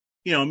is,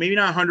 maybe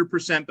not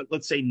 100%, but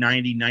let's say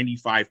 90,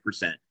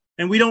 95%.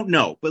 And we don't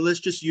know, but let's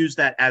just use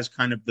that as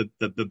kind of the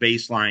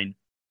baseline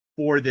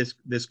for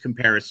this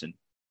comparison.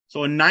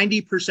 So a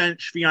 90%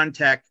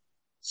 Swiatek,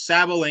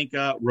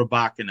 Sabalenka,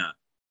 Rybakina.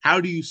 How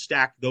do you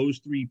stack those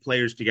three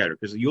players together?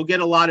 Because you'll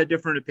get a lot of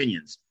different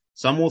opinions.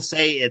 Some will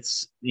say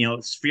it's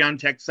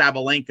Swiatek,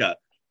 Sabalenka.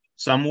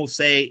 Some will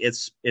say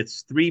it's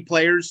three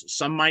players.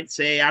 Some might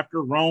say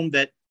after Rome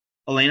that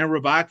Elena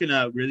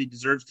Rybakina really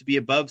deserves to be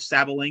above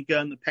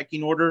Sabalenka in the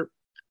pecking order.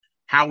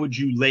 How would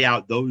you lay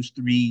out those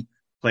three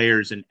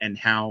players and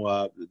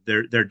how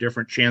their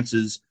different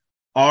chances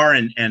are?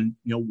 And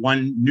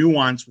one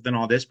nuance within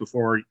all this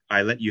before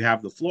I let you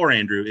have the floor,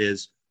 Andrew,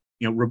 is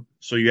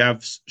so you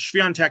have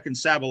Swiatek and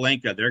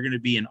Sabalenka. They're going to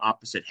be in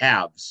opposite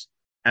halves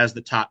as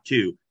the top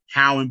two.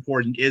 How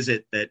important is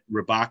it that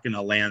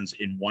Rybakina lands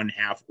in one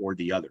half or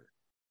the other?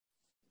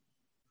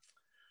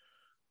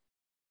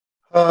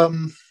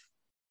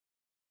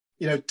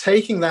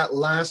 Taking that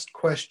last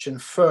question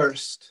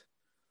first,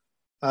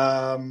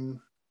 I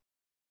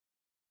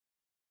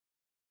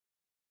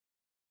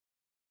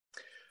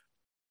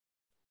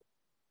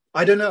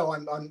don't know.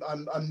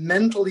 I'm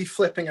mentally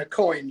flipping a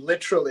coin,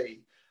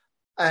 literally,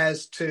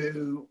 as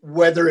to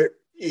whether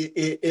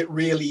it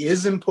really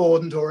is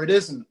important or it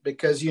isn't.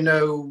 Because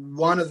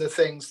one of the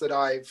things that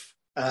I've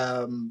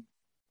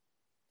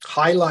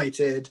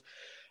highlighted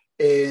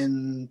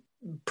in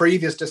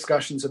previous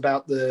discussions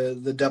about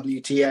the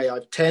WTA,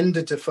 I've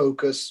tended to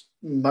focus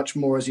much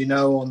more, as you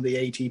know, on the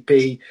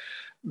ATP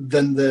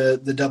than the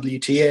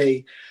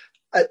WTA.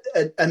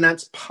 And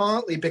that's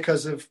partly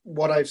because of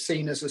what I've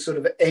seen as a sort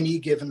of any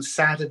given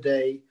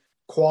Saturday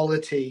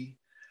quality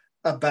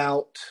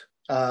about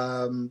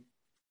the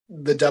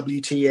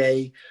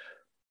WTA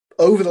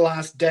over the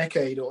last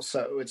decade or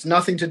so. It's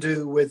nothing to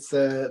do with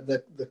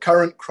the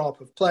current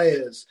crop of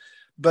players,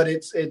 but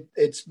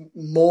it's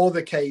more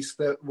the case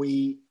that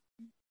we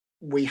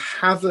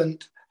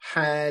haven't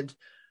had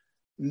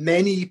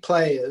many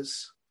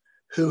players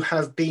who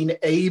have been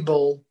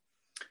able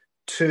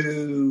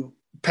to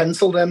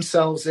pencil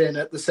themselves in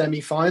at the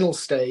semi-final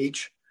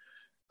stage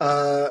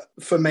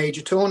for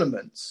major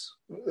tournaments.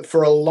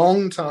 For a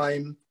long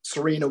time,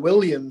 Serena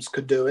Williams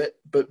could do it,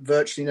 but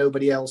virtually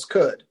nobody else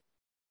could.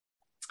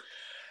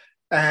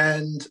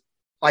 And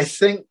I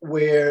think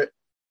we're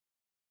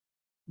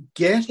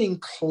getting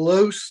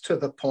close to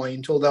the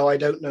point, although I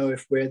don't know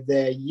if we're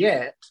there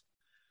yet,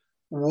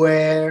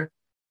 where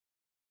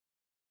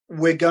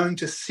we're going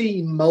to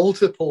see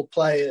multiple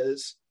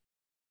players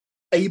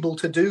able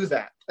to do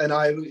that. And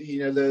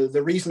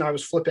the reason I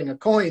was flipping a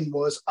coin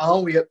was,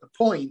 are we at the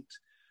point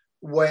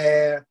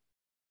where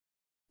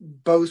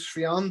both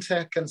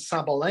Swiatek and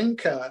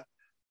Sabalenka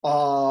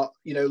are,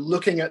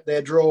 looking at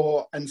their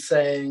draw and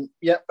saying,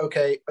 yeah,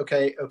 okay,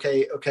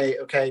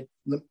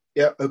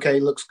 yeah, okay,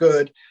 looks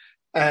good,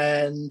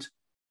 and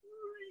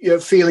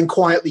feeling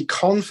quietly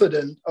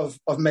confident of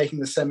making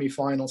the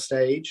semi-final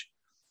stage?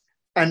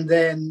 And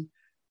then,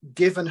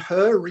 given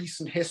her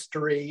recent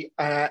history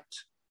at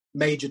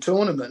major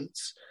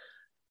tournaments,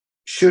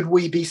 should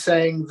we be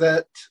saying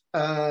that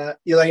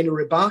Elena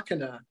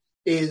Rybakina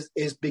is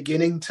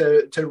beginning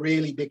to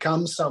really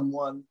become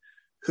someone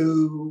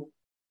who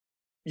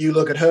you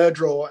look at her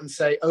draw and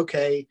say,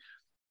 okay,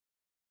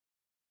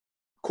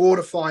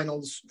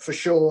 quarterfinals for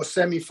sure,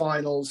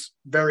 semifinals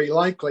very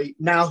likely.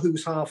 Now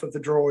whose half of the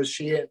draw is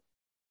she in?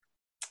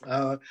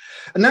 And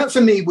that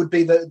for me would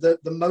be the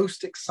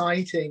most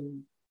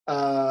exciting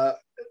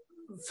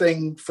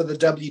thing for the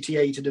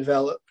WTA to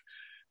develop,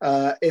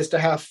 is to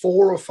have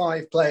 4 or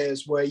 5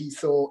 players where you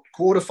thought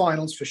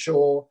quarterfinals for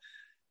sure,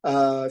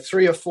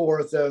 3 or 4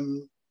 of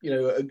them,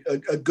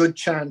 a good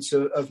chance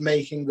of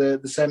making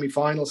the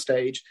semifinal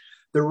stage.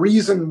 The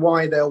reason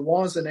why there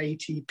was an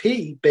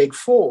ATP Big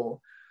Four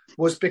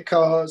was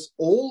because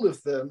all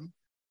of them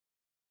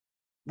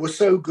were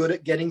so good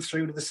at getting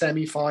through to the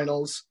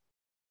semifinals,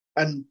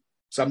 and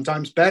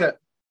sometimes better.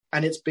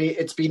 And it's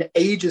been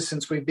ages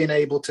since we've been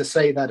able to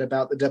say that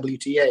about the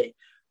WTA.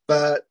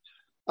 But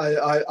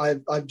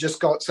I've just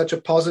got such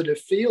a positive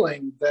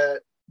feeling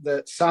that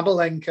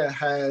Sabalenka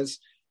has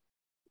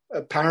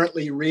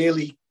apparently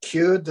really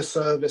cured the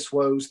service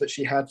woes that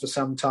she had for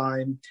some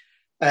time,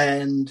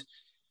 and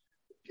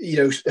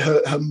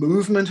her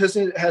movement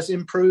has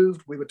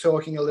improved. We were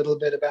talking a little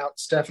bit about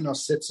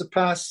Stefanos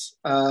Tsitsipas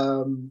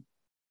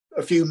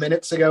a few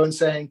minutes ago and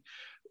saying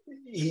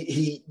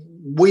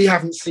we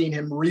haven't seen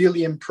him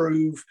really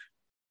improve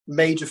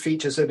major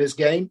features of his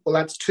game. Well,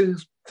 that's 2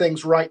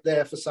 things right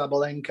there for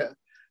Sabalenka: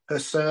 her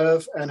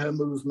serve and her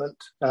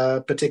movement,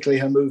 particularly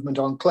her movement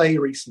on clay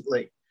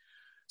recently.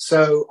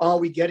 So are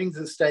we getting to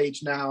the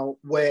stage now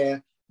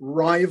where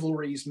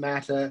rivalries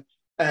matter,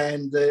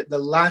 and the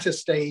latter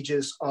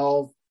stages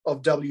of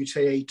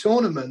WTA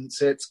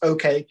tournaments, it's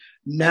okay,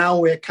 now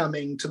we're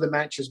coming to the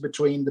matches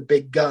between the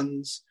big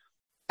guns,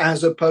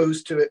 as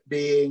opposed to it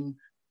being,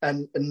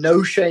 and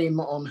no shame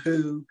on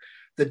who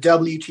the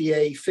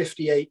WTA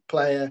 58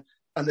 player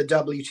and the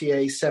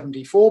WTA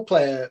 74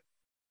 player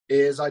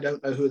is. I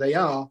don't know who they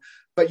are,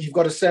 but you've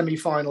got a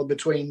semi-final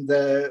between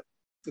the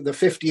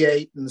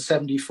 58 and the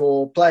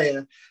 74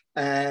 player,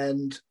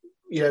 and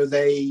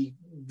they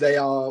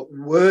are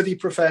worthy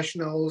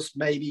professionals.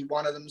 Maybe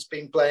one of them's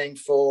been playing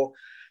for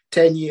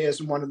 10 years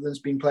and one of them's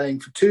been playing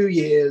for 2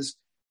 years,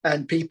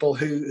 and people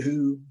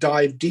who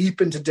dive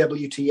deep into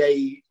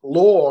WTA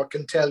lore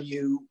can tell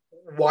you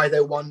why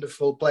they're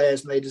wonderful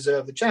players and they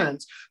deserve the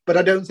chance. But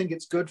I don't think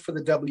it's good for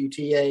the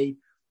WTA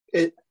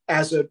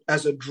as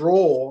a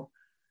draw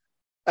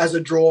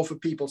for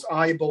people's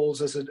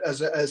eyeballs,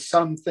 as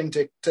something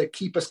to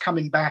keep us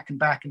coming back and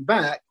back and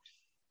back,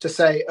 to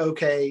say,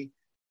 okay,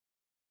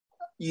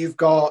 you've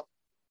got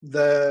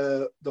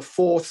the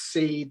 4th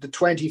seed, the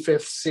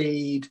 25th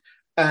seed,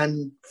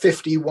 and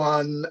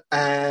 51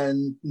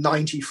 and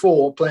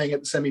 94 playing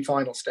at the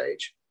semifinal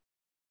stage.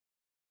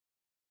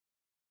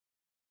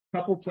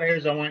 Couple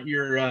players I want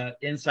your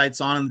insights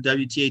on the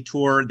WTA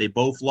tour. They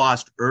both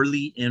lost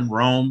early in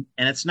Rome,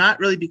 and it's not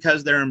really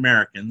because they're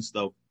Americans,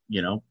 though.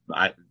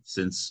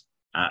 Since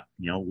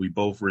we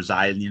both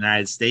reside in the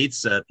United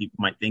States, people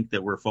might think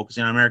that we're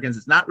focusing on Americans.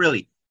 It's not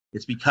really.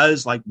 It's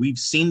because we've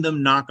seen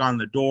them knock on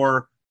the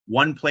door.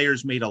 One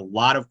player's made a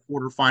lot of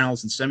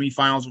quarterfinals and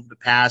semifinals over the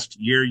past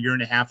year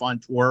and a half on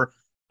tour.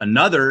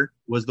 Another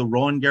was the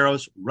Roland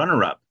Garros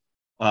runner-up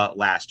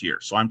last year.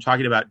 So I'm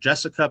talking about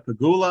Jessica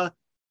Pegula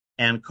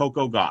and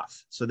Coco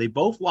Gauff. So they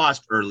both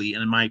lost early.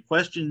 And my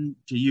question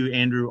to you,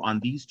 Andrew, on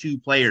these 2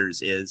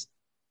 players is,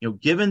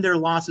 given their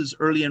losses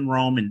early in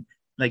Rome, and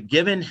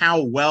given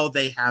how well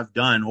they have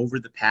done over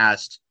the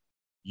past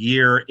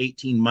year,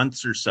 18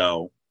 months or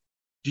so,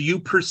 do you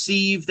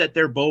perceive that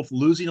they're both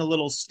losing a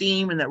little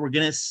steam and that we're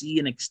going to see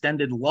an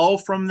extended lull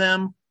from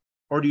them?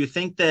 Or do you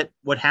think that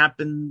what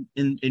happened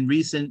in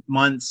recent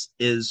months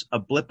is a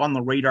blip on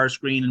the radar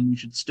screen and we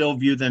should still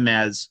view them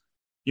as,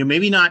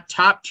 maybe not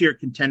top tier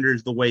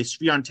contenders the way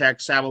Swiatek,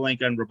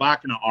 Sabalenka, and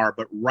Rybakina are,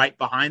 but right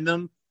behind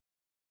them?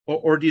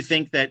 Or do you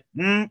think that,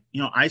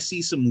 I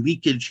see some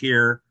leakage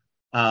here,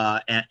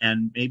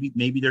 and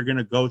maybe they're going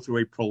to go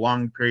through a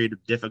prolonged period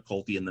of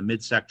difficulty in the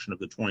midsection of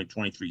the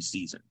 2023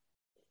 season?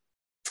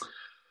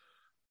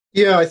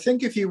 Yeah, I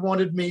think if you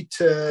wanted me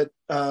to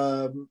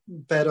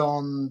bet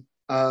on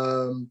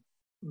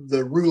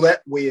the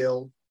roulette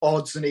wheel,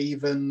 odds and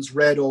evens,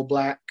 red or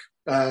black,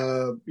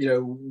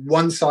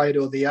 one side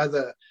or the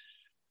other,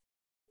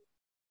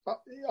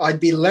 I'd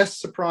be less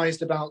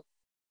surprised about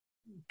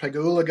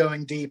Pegula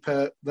going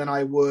deeper than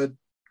I would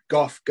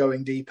Gauff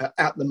going deeper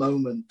at the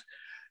moment.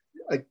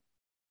 I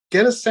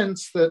get a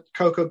sense that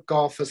Coco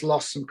Gauff has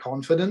lost some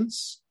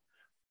confidence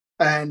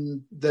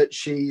and that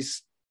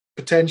she's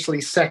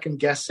potentially second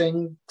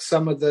guessing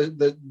some of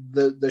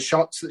the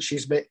shots that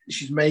she's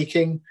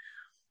making.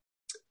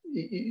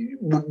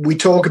 We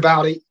talk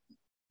about it,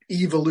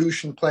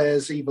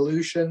 players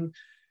evolution.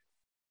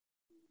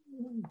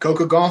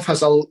 Coco Gauff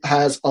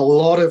has a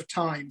lot of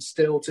time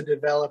still to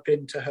develop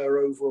into her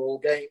overall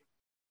game.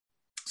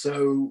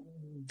 So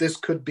this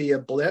could be a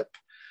blip,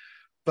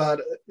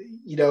 but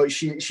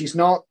she's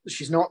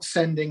not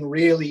sending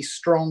really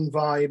strong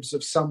vibes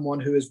of someone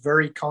who is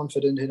very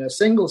confident in her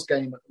singles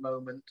game at the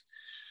moment.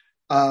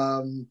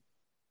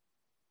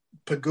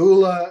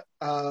 Pegula,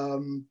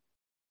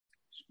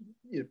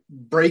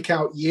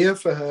 breakout year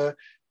for her.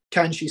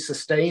 Can she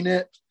sustain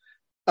it?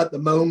 At the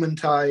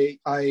moment,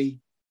 I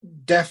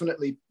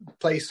definitely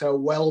place her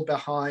well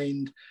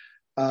behind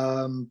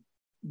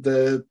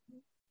the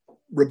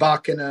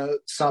Rybakina,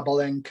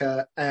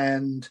 Sabalenka,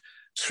 and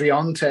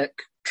Swiatek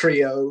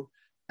trio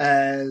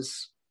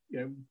as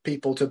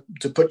people to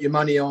put your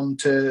money on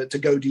to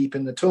go deep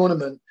in the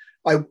tournament.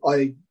 I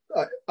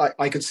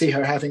could see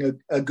her having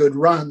a good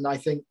run. I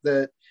think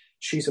that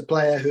she's a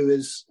player who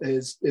is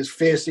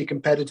fiercely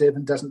competitive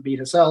and doesn't beat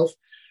herself.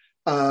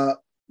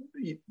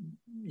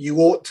 You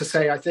ought to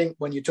say, I think,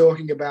 when you're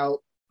talking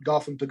about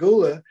Gauff and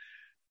Pegula,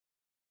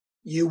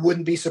 you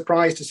wouldn't be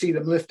surprised to see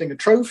them lifting a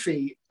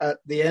trophy at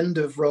the end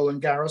of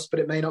Roland Garros, but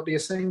it may not be a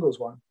singles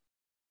one.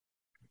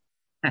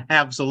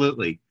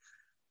 Absolutely.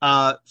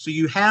 So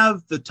you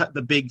have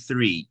the big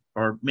three,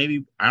 or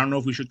maybe, I don't know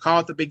if we should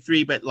call it the big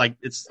three, but like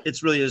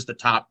it's really is the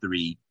top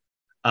three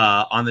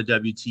on the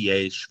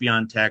WTA: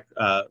 Swiatek,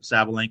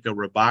 Sabalenka,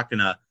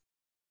 Rybakina.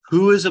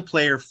 Who is a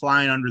player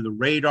flying under the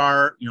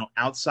radar,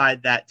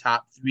 outside that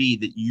top three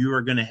that you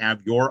are going to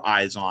have your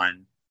eyes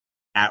on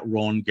at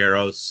Roland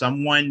Garros?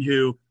 Someone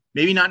who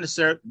maybe not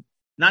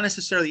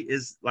necessarily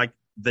is like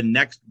the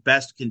next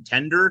best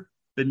contender,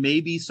 but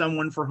maybe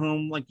someone for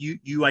whom like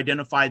you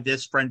identified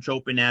this French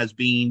Open as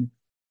being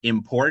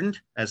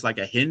important, as like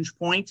a hinge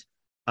point,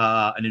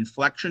 an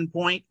inflection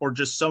point, or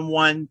just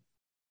someone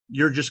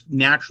you're just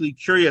naturally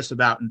curious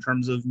about in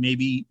terms of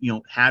maybe,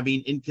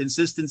 having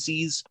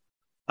inconsistencies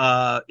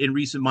in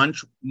recent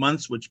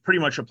months, which pretty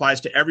much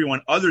applies to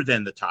everyone other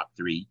than the top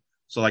three.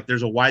 So like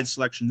there's a wide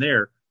selection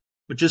there,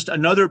 but just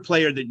another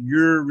player that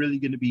you're really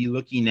going to be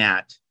looking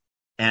at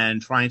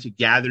and trying to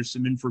gather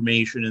some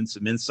information and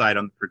some insight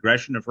on the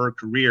progression of her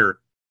career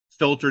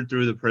filtered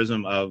through the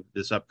prism of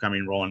this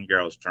upcoming Roland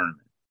Garros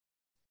tournament.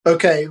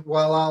 Okay,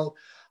 well,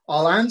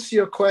 I'll answer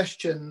your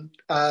question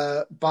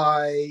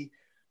by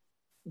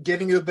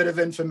giving you a bit of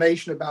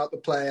information about the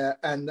player,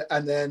 and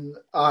then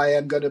I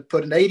am going to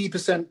put an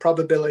 80%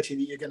 probability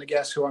that you're going to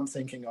guess who I'm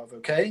thinking of,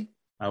 okay?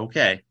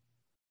 Okay.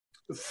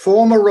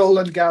 Former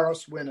Roland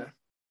Garros winner.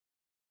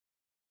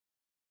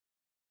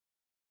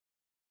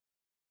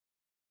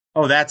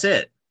 Oh, that's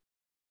it?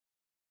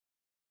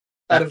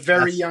 At a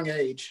very young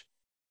age.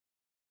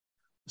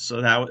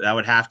 So that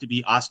would have to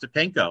be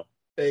Ostapenko.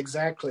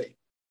 Exactly.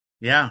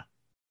 Yeah.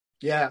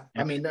 I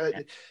mean,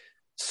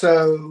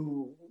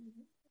 so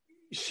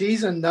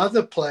she's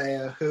another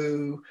player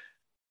who,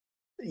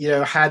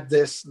 had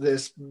this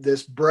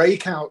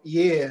breakout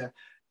year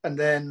and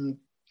then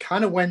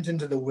kind of went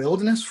into the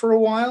wilderness for a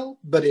while,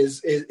 but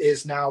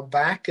is now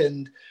back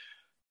and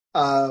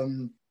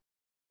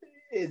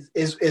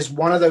is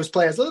one of those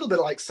players, a little bit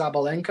like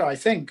Sabalenka, I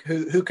think,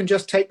 who can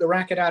just take the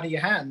racket out of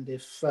your hand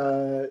if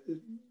the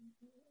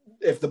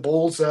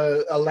balls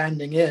are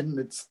landing in.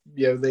 It's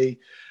the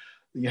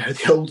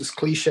oldest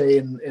cliche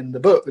in the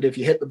book that if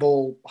you hit the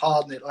ball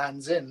hard and it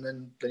lands in,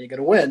 then you're going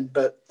to win.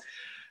 But,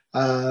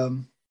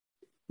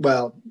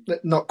 well,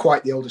 not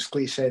quite the oldest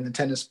cliche in the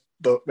tennis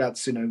book.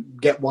 That's,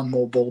 get one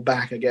more ball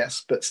back, I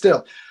guess. But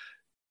still,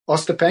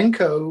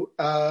 Ostapenko,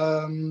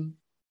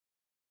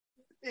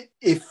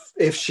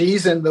 if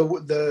she's in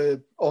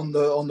on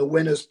the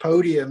winners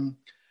podium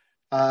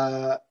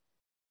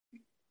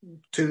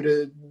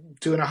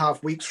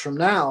 2.5 weeks from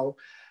now,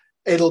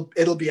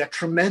 it'll be a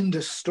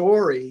tremendous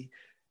story.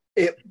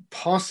 It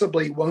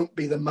possibly won't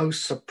be the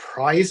most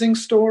surprising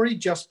story,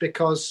 just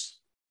because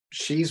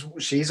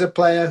she's a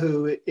player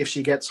who, if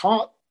she gets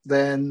hot,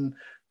 then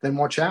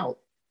watch out.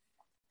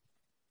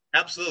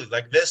 Absolutely.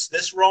 Like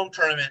this Rome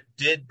tournament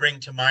did bring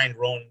to mind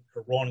her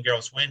Roland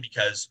Garros win,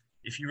 because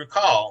if you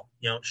recall,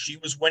 she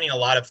was winning a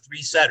lot of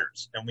three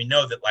setters, and we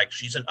know that like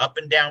she's an up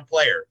and down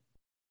player.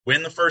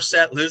 Win the first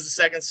set, lose the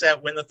second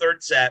set, win the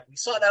third set. We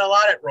saw that a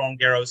lot at Roland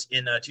Garros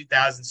in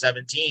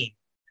 2017.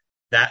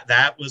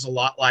 That was a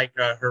lot like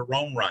her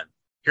Rome run.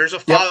 Here's a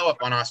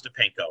follow-up on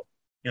Ostapenko.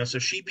 So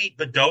she beat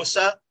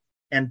Badosa,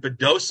 and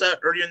Badosa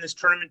earlier in this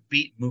tournament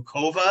beat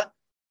Mukova,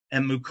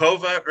 and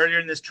Mukova earlier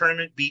in this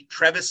tournament beat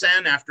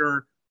Trevisan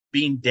after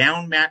being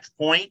down match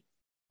point.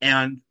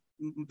 And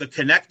the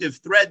connective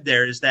thread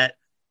there is that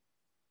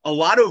a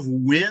lot of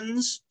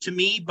wins, to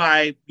me,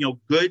 by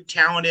good,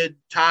 talented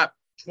top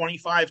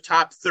 25,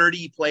 top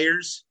 30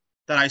 players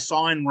that I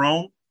saw in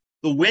Rome,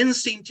 the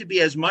wins seem to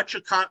be as much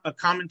a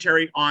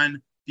commentary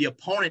on the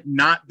opponent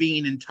not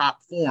being in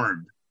top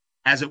form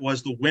as it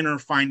was the winner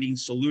finding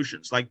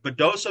solutions. Like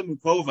Badosa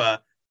Mukova,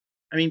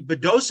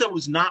 Badosa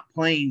was not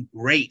playing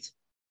great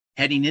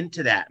heading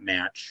into that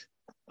match,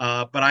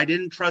 but I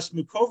didn't trust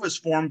Mukova's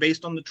form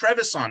based on the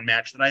Trevisan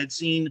match that I had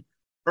seen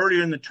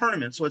earlier in the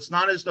tournament. So it's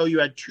not as though you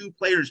had two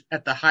players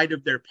at the height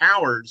of their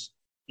powers.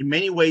 In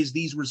many ways,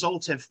 these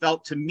results have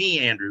felt to me,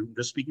 Andrew,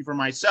 just speaking for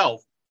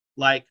myself,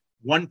 like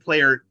one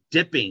player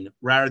dipping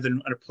rather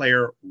than a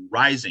player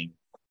rising.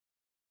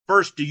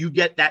 first, do you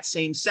get that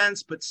same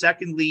sense? But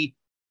secondly,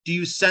 do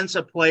you sense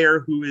a player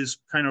who is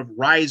kind of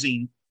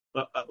rising,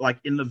 like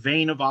in the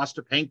vein of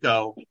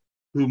Ostapenko,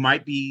 who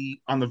might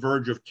be on the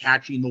verge of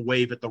catching the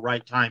wave at the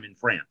right time in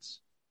France?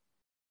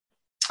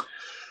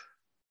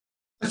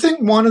 I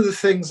think one of the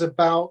things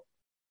about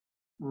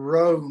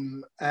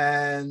Rome,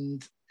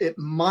 and it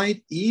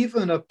might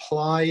even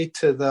apply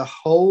to the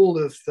whole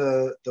of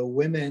the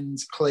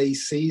women's clay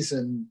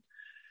season,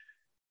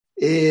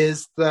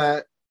 is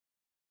that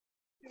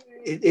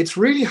it's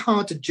really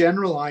hard to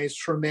generalize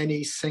from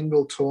any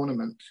single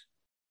tournament.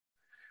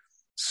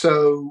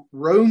 So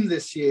Rome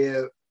this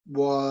year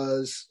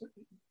was,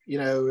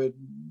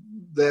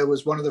 there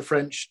was one of the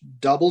French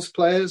doubles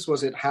players,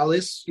 was it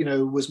Hallis,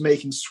 was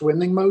making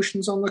swimming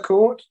motions on the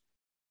court.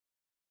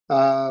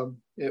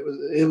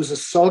 It was a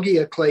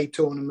soggier clay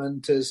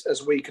tournament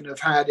as we can have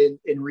had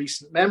in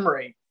recent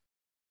memory.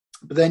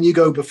 But then you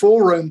go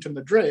before Rome to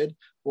Madrid,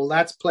 well,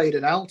 that's played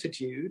at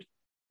altitude,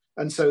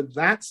 and so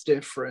that's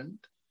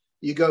different.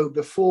 You go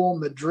before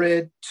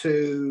Madrid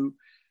to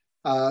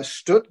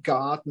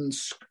Stuttgart, and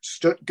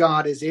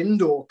Stuttgart is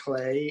indoor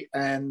clay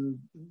and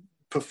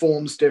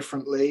performs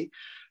differently.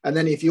 And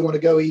then if you want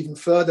to go even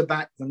further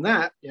back than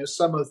that,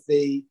 some of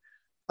the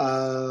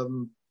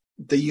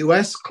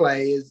US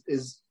clay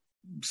is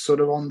sort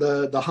of on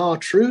the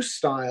Hartrue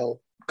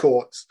style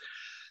courts.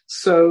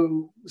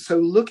 So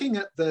looking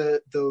at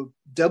the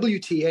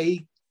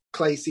WTA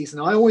clay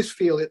season, I always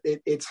feel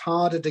it's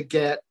harder to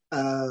get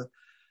a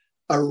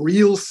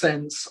real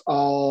sense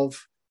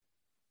of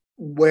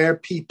where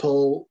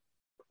people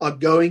are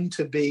going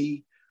to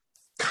be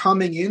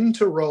coming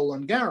into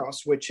Roland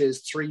Garros, which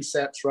is 3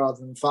 sets rather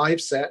than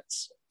 5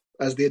 sets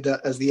as the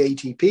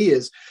ATP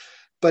is.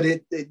 But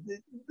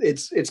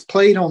it's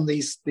played on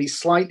these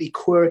slightly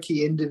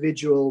quirky,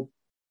 individual,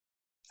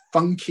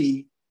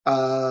 funky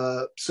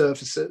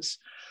surfaces.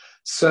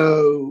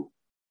 So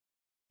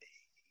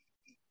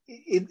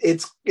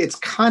it's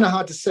kind of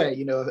hard to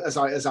say. As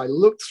I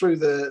looked through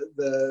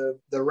the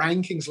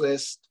rankings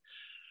list,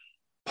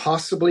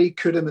 possibly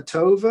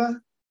Kudermetova.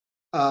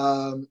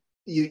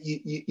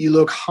 You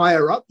look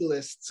higher up the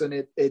lists,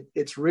 and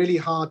it's really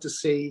hard to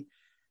see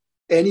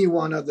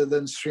anyone other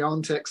than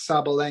Swiatek,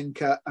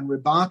 Sabalenka, and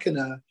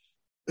Rybakina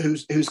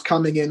who's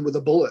coming in with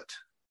a bullet.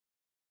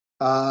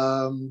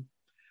 And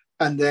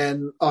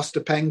then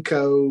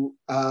Ostapenko,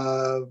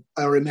 I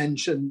already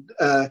mentioned,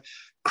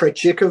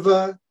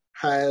 Krejcikova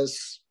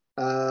has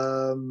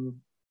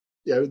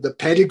the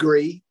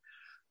pedigree,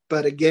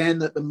 but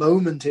again at the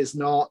moment is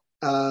not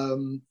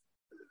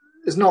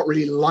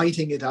really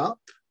lighting it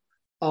up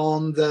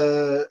on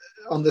the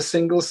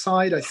singles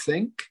side, I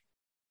think.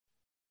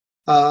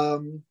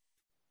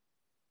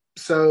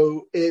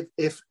 So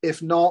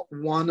if not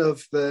one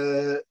of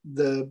the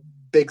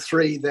big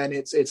three, then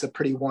it's a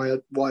pretty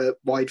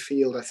wide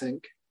field, I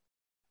think.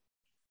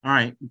 All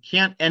right, we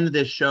can't end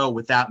this show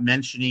without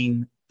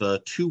mentioning the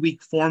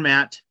 2-week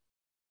format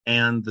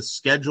and the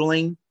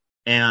scheduling.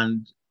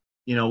 And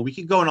we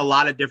could go in a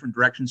lot of different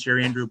directions here,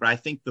 Andrew, but I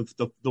think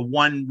the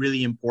one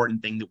really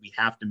important thing that we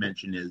have to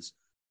mention is,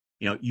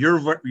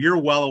 you're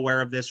well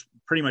aware of this.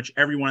 Pretty much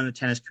everyone in the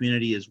tennis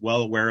community is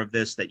well aware of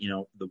this, that,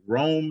 the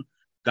Rome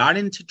got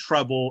into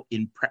trouble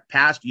in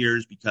past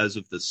years because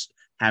of this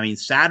having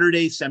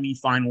Saturday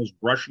semifinals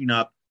brushing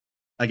up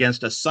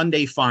against a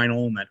Sunday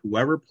final, and that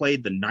whoever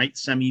played the night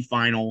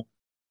semifinal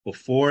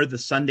before the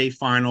Sunday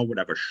final would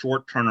have a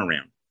short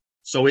turnaround.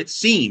 So it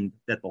seemed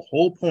that the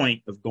whole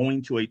point of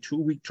going to a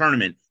 2-week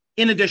tournament,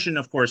 in addition,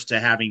 of course, to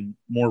having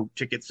more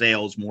ticket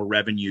sales, more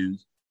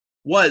revenues,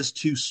 was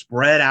to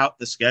spread out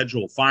the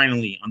schedule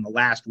finally on the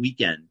last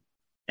weekend.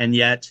 And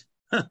yet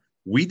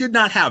we did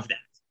not have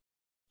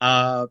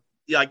that.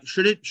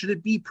 Should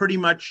it be pretty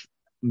much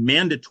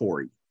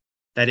mandatory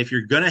that if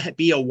you're going to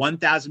be a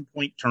 1,000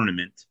 point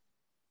tournament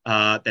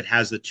that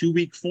has the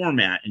 2-week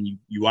format, and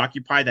you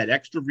occupy that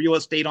extra real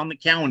estate on the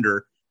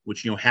calendar,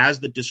 which has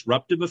the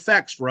disruptive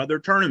effects for other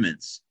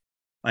tournaments,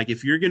 like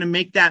if you're going to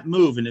make that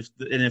move, and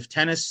if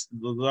tennis,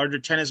 the larger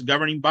tennis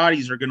governing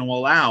bodies are going to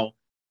allow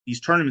these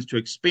tournaments to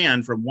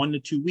expand from 1 to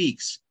 2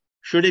 weeks,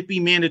 should it be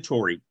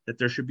mandatory that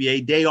there should be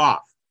a day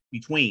off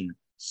between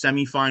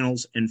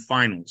semifinals and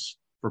finals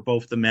for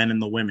both the men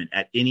and the women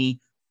at any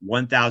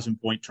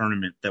 1,000 point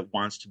tournament that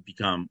wants to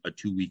become a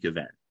 2-week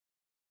event?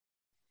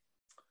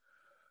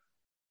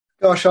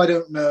 Gosh, I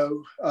don't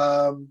know.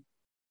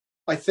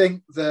 I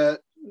think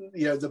that,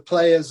 the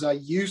players are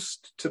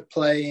used to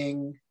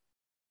playing,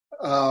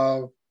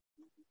 certainly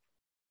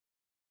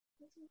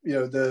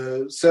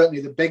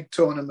the big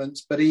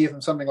tournaments, but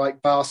even something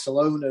like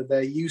Barcelona,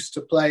 they're used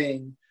to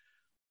playing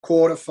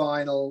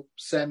quarterfinal,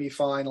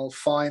 semifinal,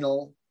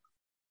 final,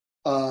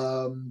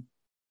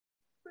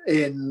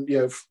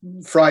 in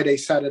Friday,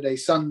 Saturday,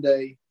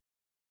 Sunday.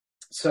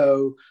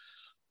 So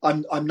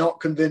I'm not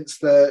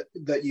convinced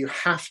that you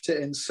have to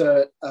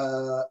insert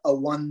a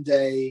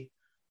 1-day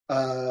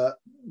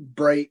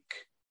break.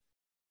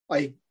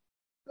 I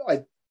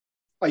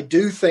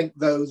do think,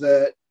 though,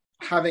 that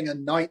having a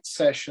night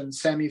session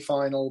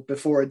semi-final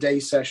before a day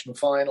session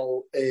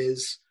final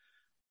is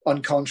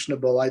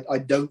unconscionable. I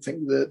don't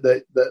think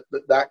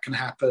that can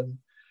happen.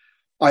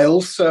 I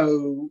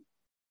also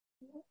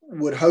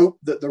would hope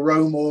that the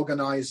Rome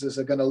organizers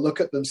are going to look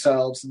at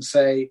themselves and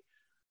say,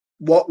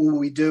 what were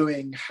we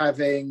doing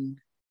having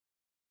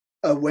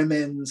a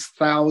women's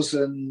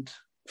 1,000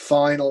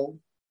 final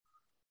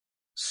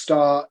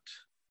start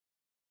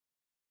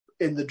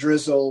in the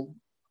drizzle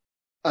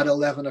at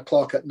 11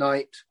 o'clock at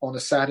night on a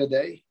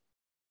Saturday?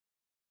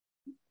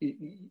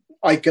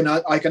 I can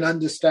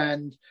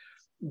understand,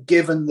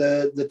 given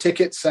the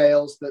ticket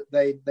sales,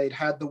 that they'd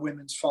had the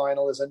women's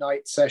final as a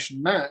night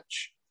session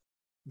match,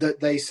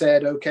 that they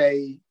said,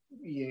 okay,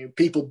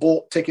 people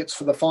bought tickets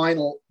for the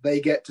final,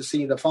 they get to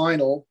see the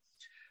final.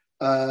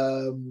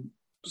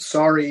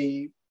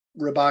 Sorry,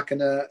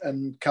 Rybakina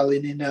and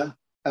Kalinina,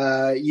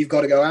 you've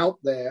got to go out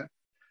there.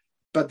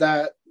 But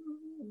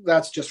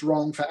that's just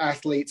wrong for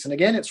athletes. And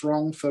again, it's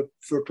wrong for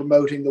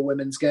promoting the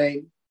women's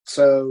game.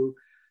 So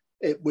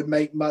it would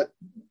make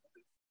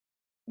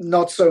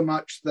not so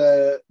much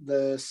the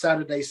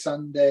Saturday,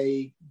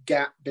 Sunday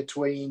gap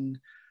between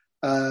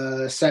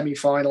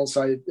semi-finals.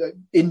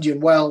 Indian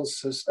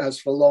Wells has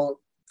for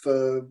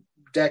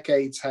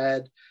decades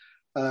had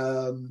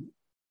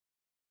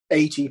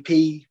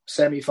ATP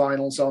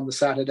semi-finals on the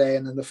Saturday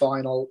and then the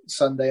final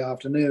Sunday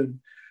afternoon,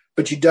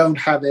 but you don't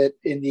have it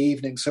in the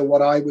evening. So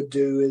what I would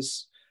do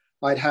is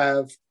I'd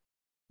have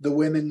the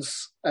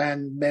women's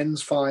and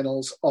men's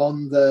finals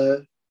on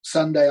the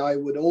Sunday. I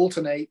would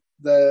alternate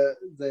the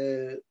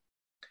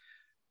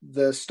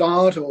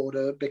start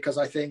order, because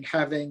I think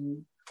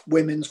having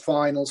women's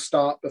finals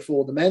start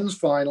before the men's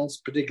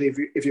finals,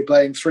 particularly if you're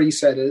playing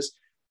three-setters,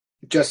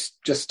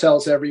 just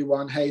tells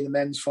everyone, hey, the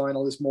men's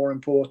final is more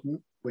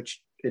important,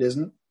 which it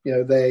isn't.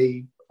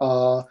 They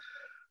are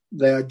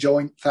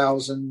joint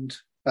 1,000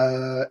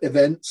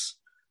 events.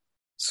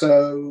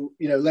 So,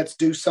 let's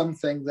do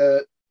something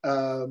that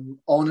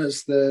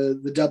honors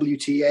the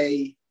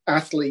WTA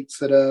athletes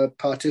that are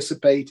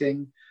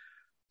participating,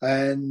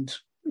 and,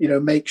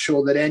 make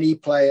sure that any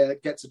player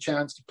gets a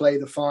chance to play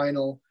the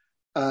final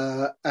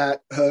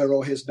at her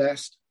or his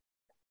best.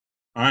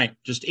 All right.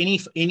 Just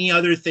any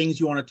other things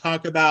you want to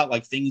talk about,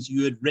 like things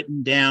you had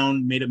written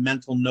down, made a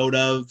mental note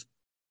of,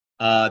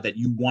 that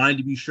you wanted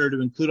to be sure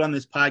to include on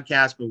this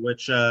podcast, but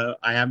which I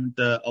haven't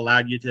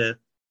allowed you to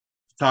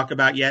talk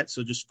about yet?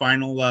 So just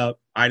final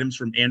items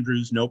from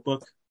Andrew's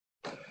notebook.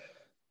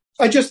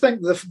 I just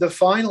think the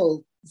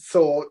final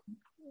thought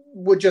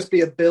would just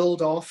be a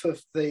build off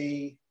of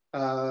the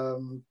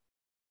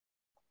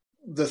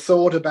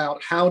thought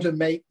about how to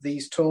make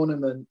these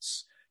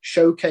tournaments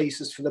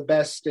showcases for the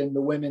best in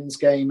the women's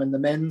game and the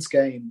men's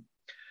game.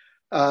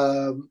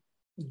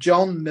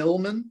 John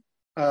Millman,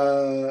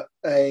 a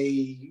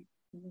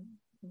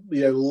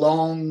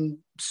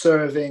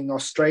long-serving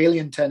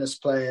Australian tennis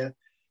player,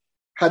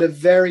 had a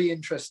very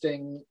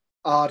interesting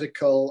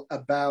article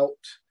about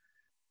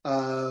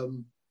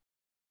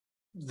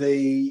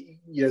the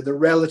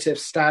relative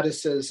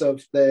statuses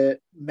of the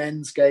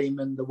men's game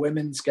and the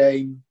women's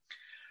game,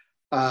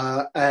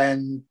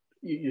 and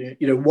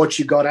what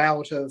you got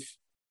out of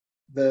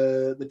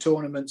the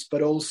tournaments,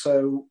 but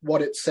also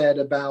what it said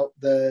about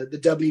the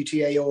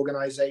WTA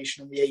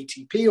organization and the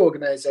ATP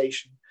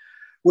organization,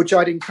 which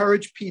I'd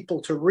encourage people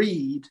to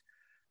read.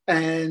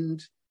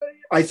 And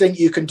I think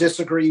you can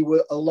disagree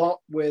a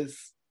lot with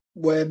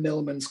where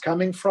Millman's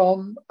coming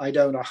from. I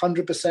don't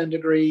 100%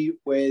 agree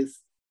with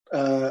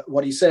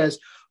what he says,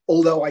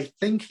 although I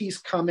think he's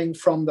coming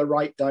from the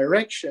right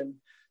direction,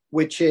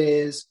 which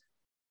is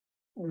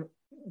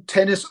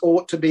tennis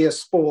ought to be a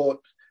sport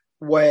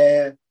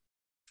where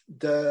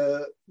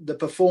the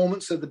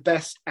performance of the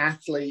best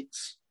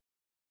athletes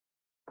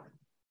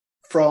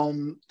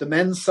from the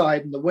men's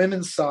side and the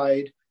women's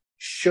side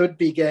should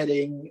be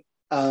getting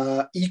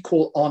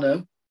equal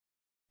honor.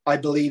 I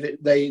believe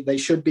they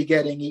should be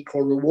getting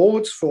equal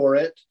rewards for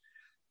it.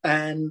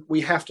 And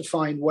we have to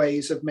find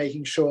ways of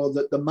making sure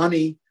that the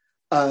money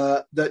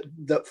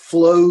that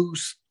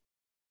flows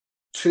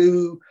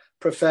to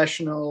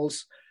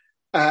professionals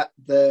at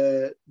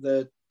the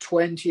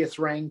 20th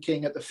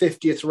ranking, at the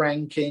 50th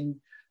ranking,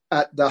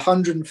 at the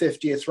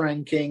 150th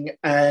ranking,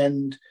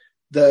 and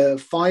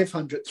the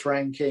 500th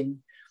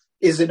ranking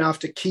is enough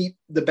to keep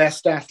the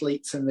best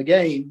athletes in the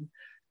game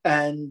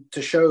and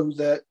to show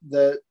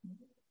that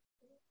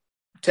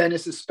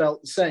tennis is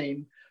spelt the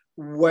same,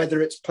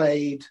 whether it's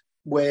played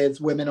with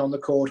women on the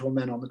court or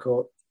men on the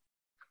court.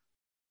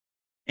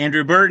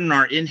 Andrew Burton,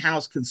 our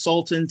in-house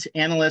consultant,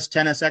 analyst,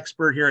 tennis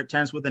expert here at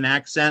Tennis with an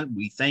Accent.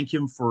 We thank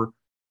him for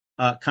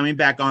coming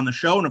back on the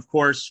show. And of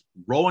course,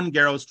 Roland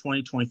Garros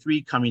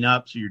 2023 coming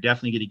up. So you're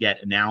definitely going to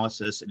get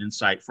analysis and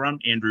insight from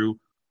Andrew,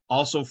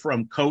 also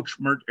from Coach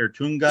Mert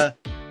Ertunga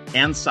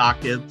and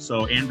Sakib.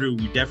 So Andrew,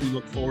 we definitely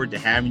look forward to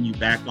having you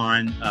back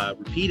on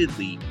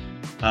repeatedly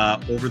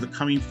over the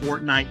coming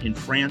fortnight in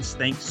France.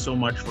 Thanks so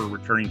much for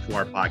returning to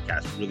our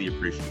podcast. Really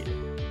appreciate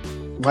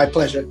it. My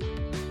pleasure.